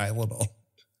bubblegum Tylenol.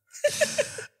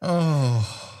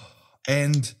 Oh,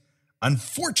 and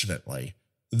unfortunately,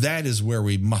 that is where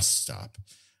we must stop.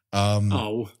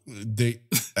 They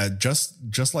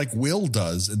just like Will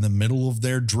does in the middle of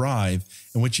their drive,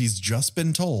 in which he's just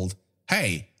been told,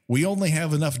 "Hey, we only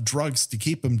have enough drugs to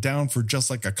keep him down for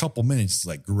just like a couple minutes." It's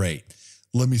like, great.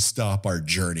 Let me stop our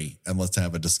journey and let's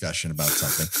have a discussion about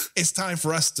something. It's time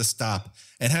for us to stop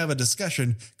and have a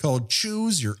discussion called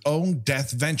Choose Your Own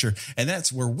Death Venture. And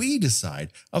that's where we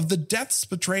decide, of the deaths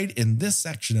portrayed in this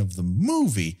section of the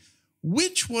movie,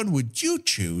 which one would you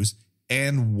choose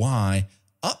and why?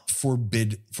 Up for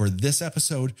bid for this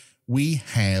episode, we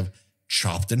have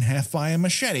chopped in half by a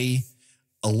machete,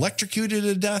 electrocuted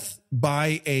to death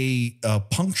by a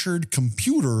punctured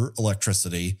computer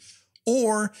electricity,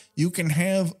 or you can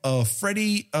have a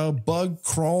Freddy bug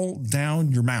crawl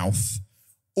down your mouth,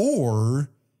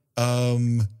 or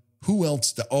who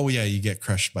else? Oh yeah, you get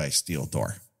crushed by a steel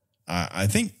door. I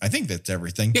think that's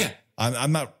everything. Yeah,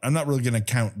 I'm not really going to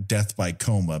count death by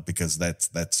coma because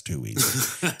that's too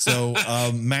easy. So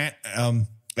Matt,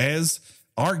 as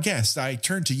our guest, I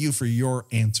turn to you for your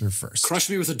answer first. Crush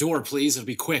me with a door, please. It'll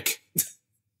be quick.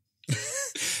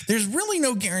 There's really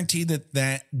no guarantee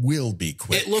that will be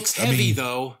quick. It looks heavy,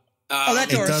 though.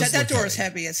 That door is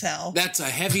heavy as hell. That's a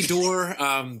heavy door.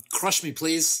 Crush me,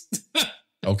 please.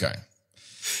 Okay.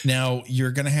 Now,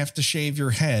 you're going to have to shave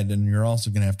your head, and you're also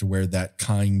going to have to wear that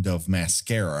kind of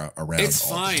mascara around. It's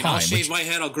all fine. the time, I'll shave my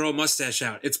head. I'll grow a mustache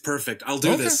out. It's perfect. I'll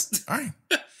do this. All right.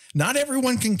 Not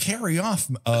everyone can carry off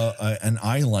an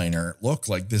eyeliner look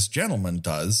like this gentleman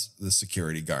does, the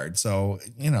security guard. So,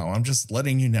 I'm just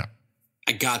letting you know.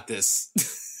 I got this.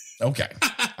 Okay.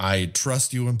 I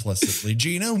trust you implicitly.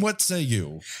 Gina, what say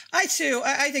you? I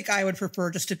think I would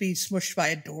prefer just to be smushed by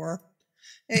a door.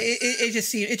 It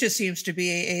just seems to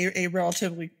be a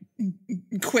relatively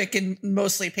quick and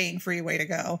mostly pain-free way to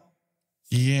go.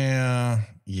 Yeah.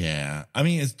 I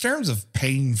mean, in terms of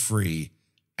pain-free,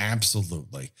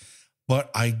 absolutely. But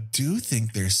I do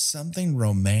think there's something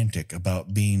romantic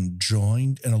about being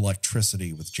joined in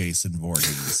electricity with Jason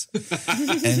Voorhees. And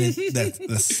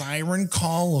the siren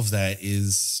call of that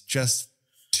is just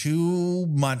too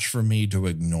much for me to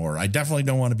ignore. I definitely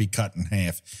don't want to be cut in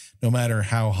half, no matter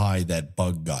how high that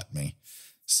bug got me.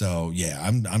 So yeah,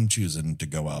 I'm choosing to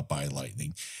go out by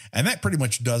lightning. And that pretty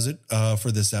much does it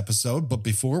for this episode. But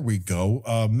before we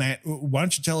go, Matt, why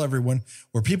don't you tell everyone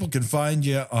where people can find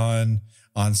you on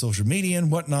social media and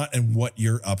whatnot, and what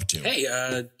you're up to?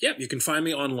 Hey, you can find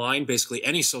me online, basically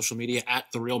any social media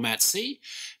at The Real Matt C.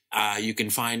 You can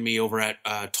find me over at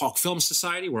Talk Film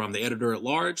Society, where I'm the editor at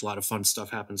large. A lot of fun stuff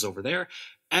happens over there.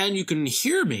 And you can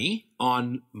hear me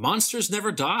on Monsters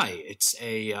Never Die. It's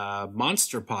a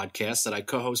monster podcast that I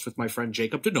co-host with my friend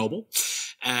Jacob DeNoble.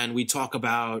 And we talk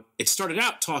about, it started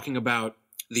out talking about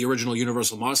the original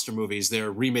Universal Monster movies,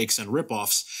 their remakes and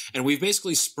ripoffs. And we've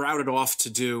basically sprouted off to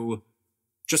do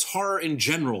just horror in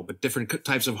general, but different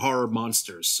types of horror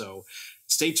monsters. So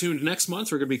stay tuned next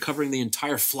month. We're going to be covering the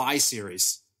entire Fly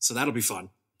series. So that'll be fun.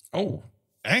 Oh,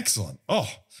 excellent. Oh,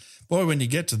 boy, when you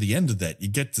get to the end of that, you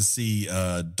get to see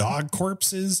dog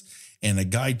corpses and a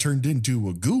guy turned into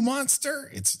a goo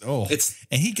monster.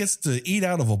 And he gets to eat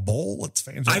out of a bowl. It's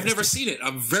fantastic. I've never seen it.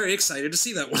 I'm very excited to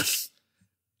see that one.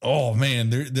 Oh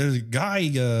man, there's a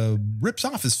guy rips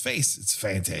off his face. It's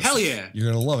fantastic. Hell yeah.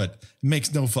 You're gonna love it.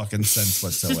 Makes no fucking sense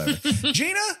whatsoever.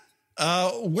 Gina,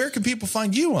 where can people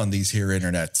find you on these here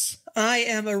internets? I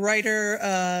am a writer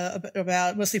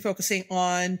about mostly focusing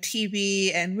on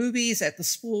TV and movies at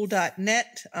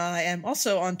thespool.net. I am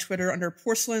also on Twitter under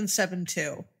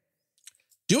Porcelain72.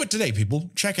 Do it today,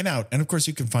 people. Check it out. And of course,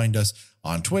 you can find us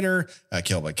on Twitter at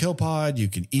KillByKillPod. You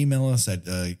can email us at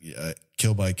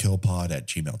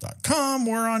killbykillpod@gmail.com.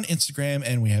 We're on Instagram,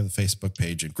 and we have the Facebook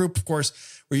page and group, of course,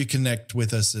 where you connect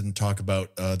with us and talk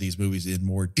about these movies in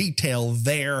more detail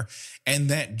there. And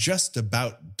that just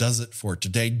about does it for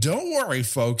today. Don't worry,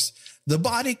 folks. The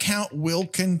body count will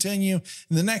continue.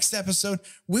 In the next episode,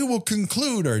 we will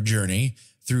conclude our journey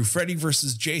through Freddy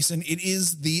versus Jason. It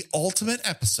is the ultimate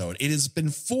episode. It has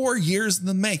been 4 years in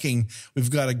the making.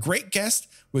 We've got a great guest.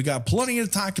 We got plenty to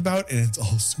talk about, and it's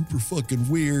all super fucking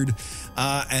weird.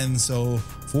 And so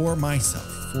for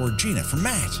myself, for Gina, for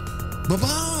Matt,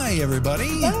 bye-bye,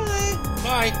 everybody. Bye.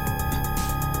 Bye.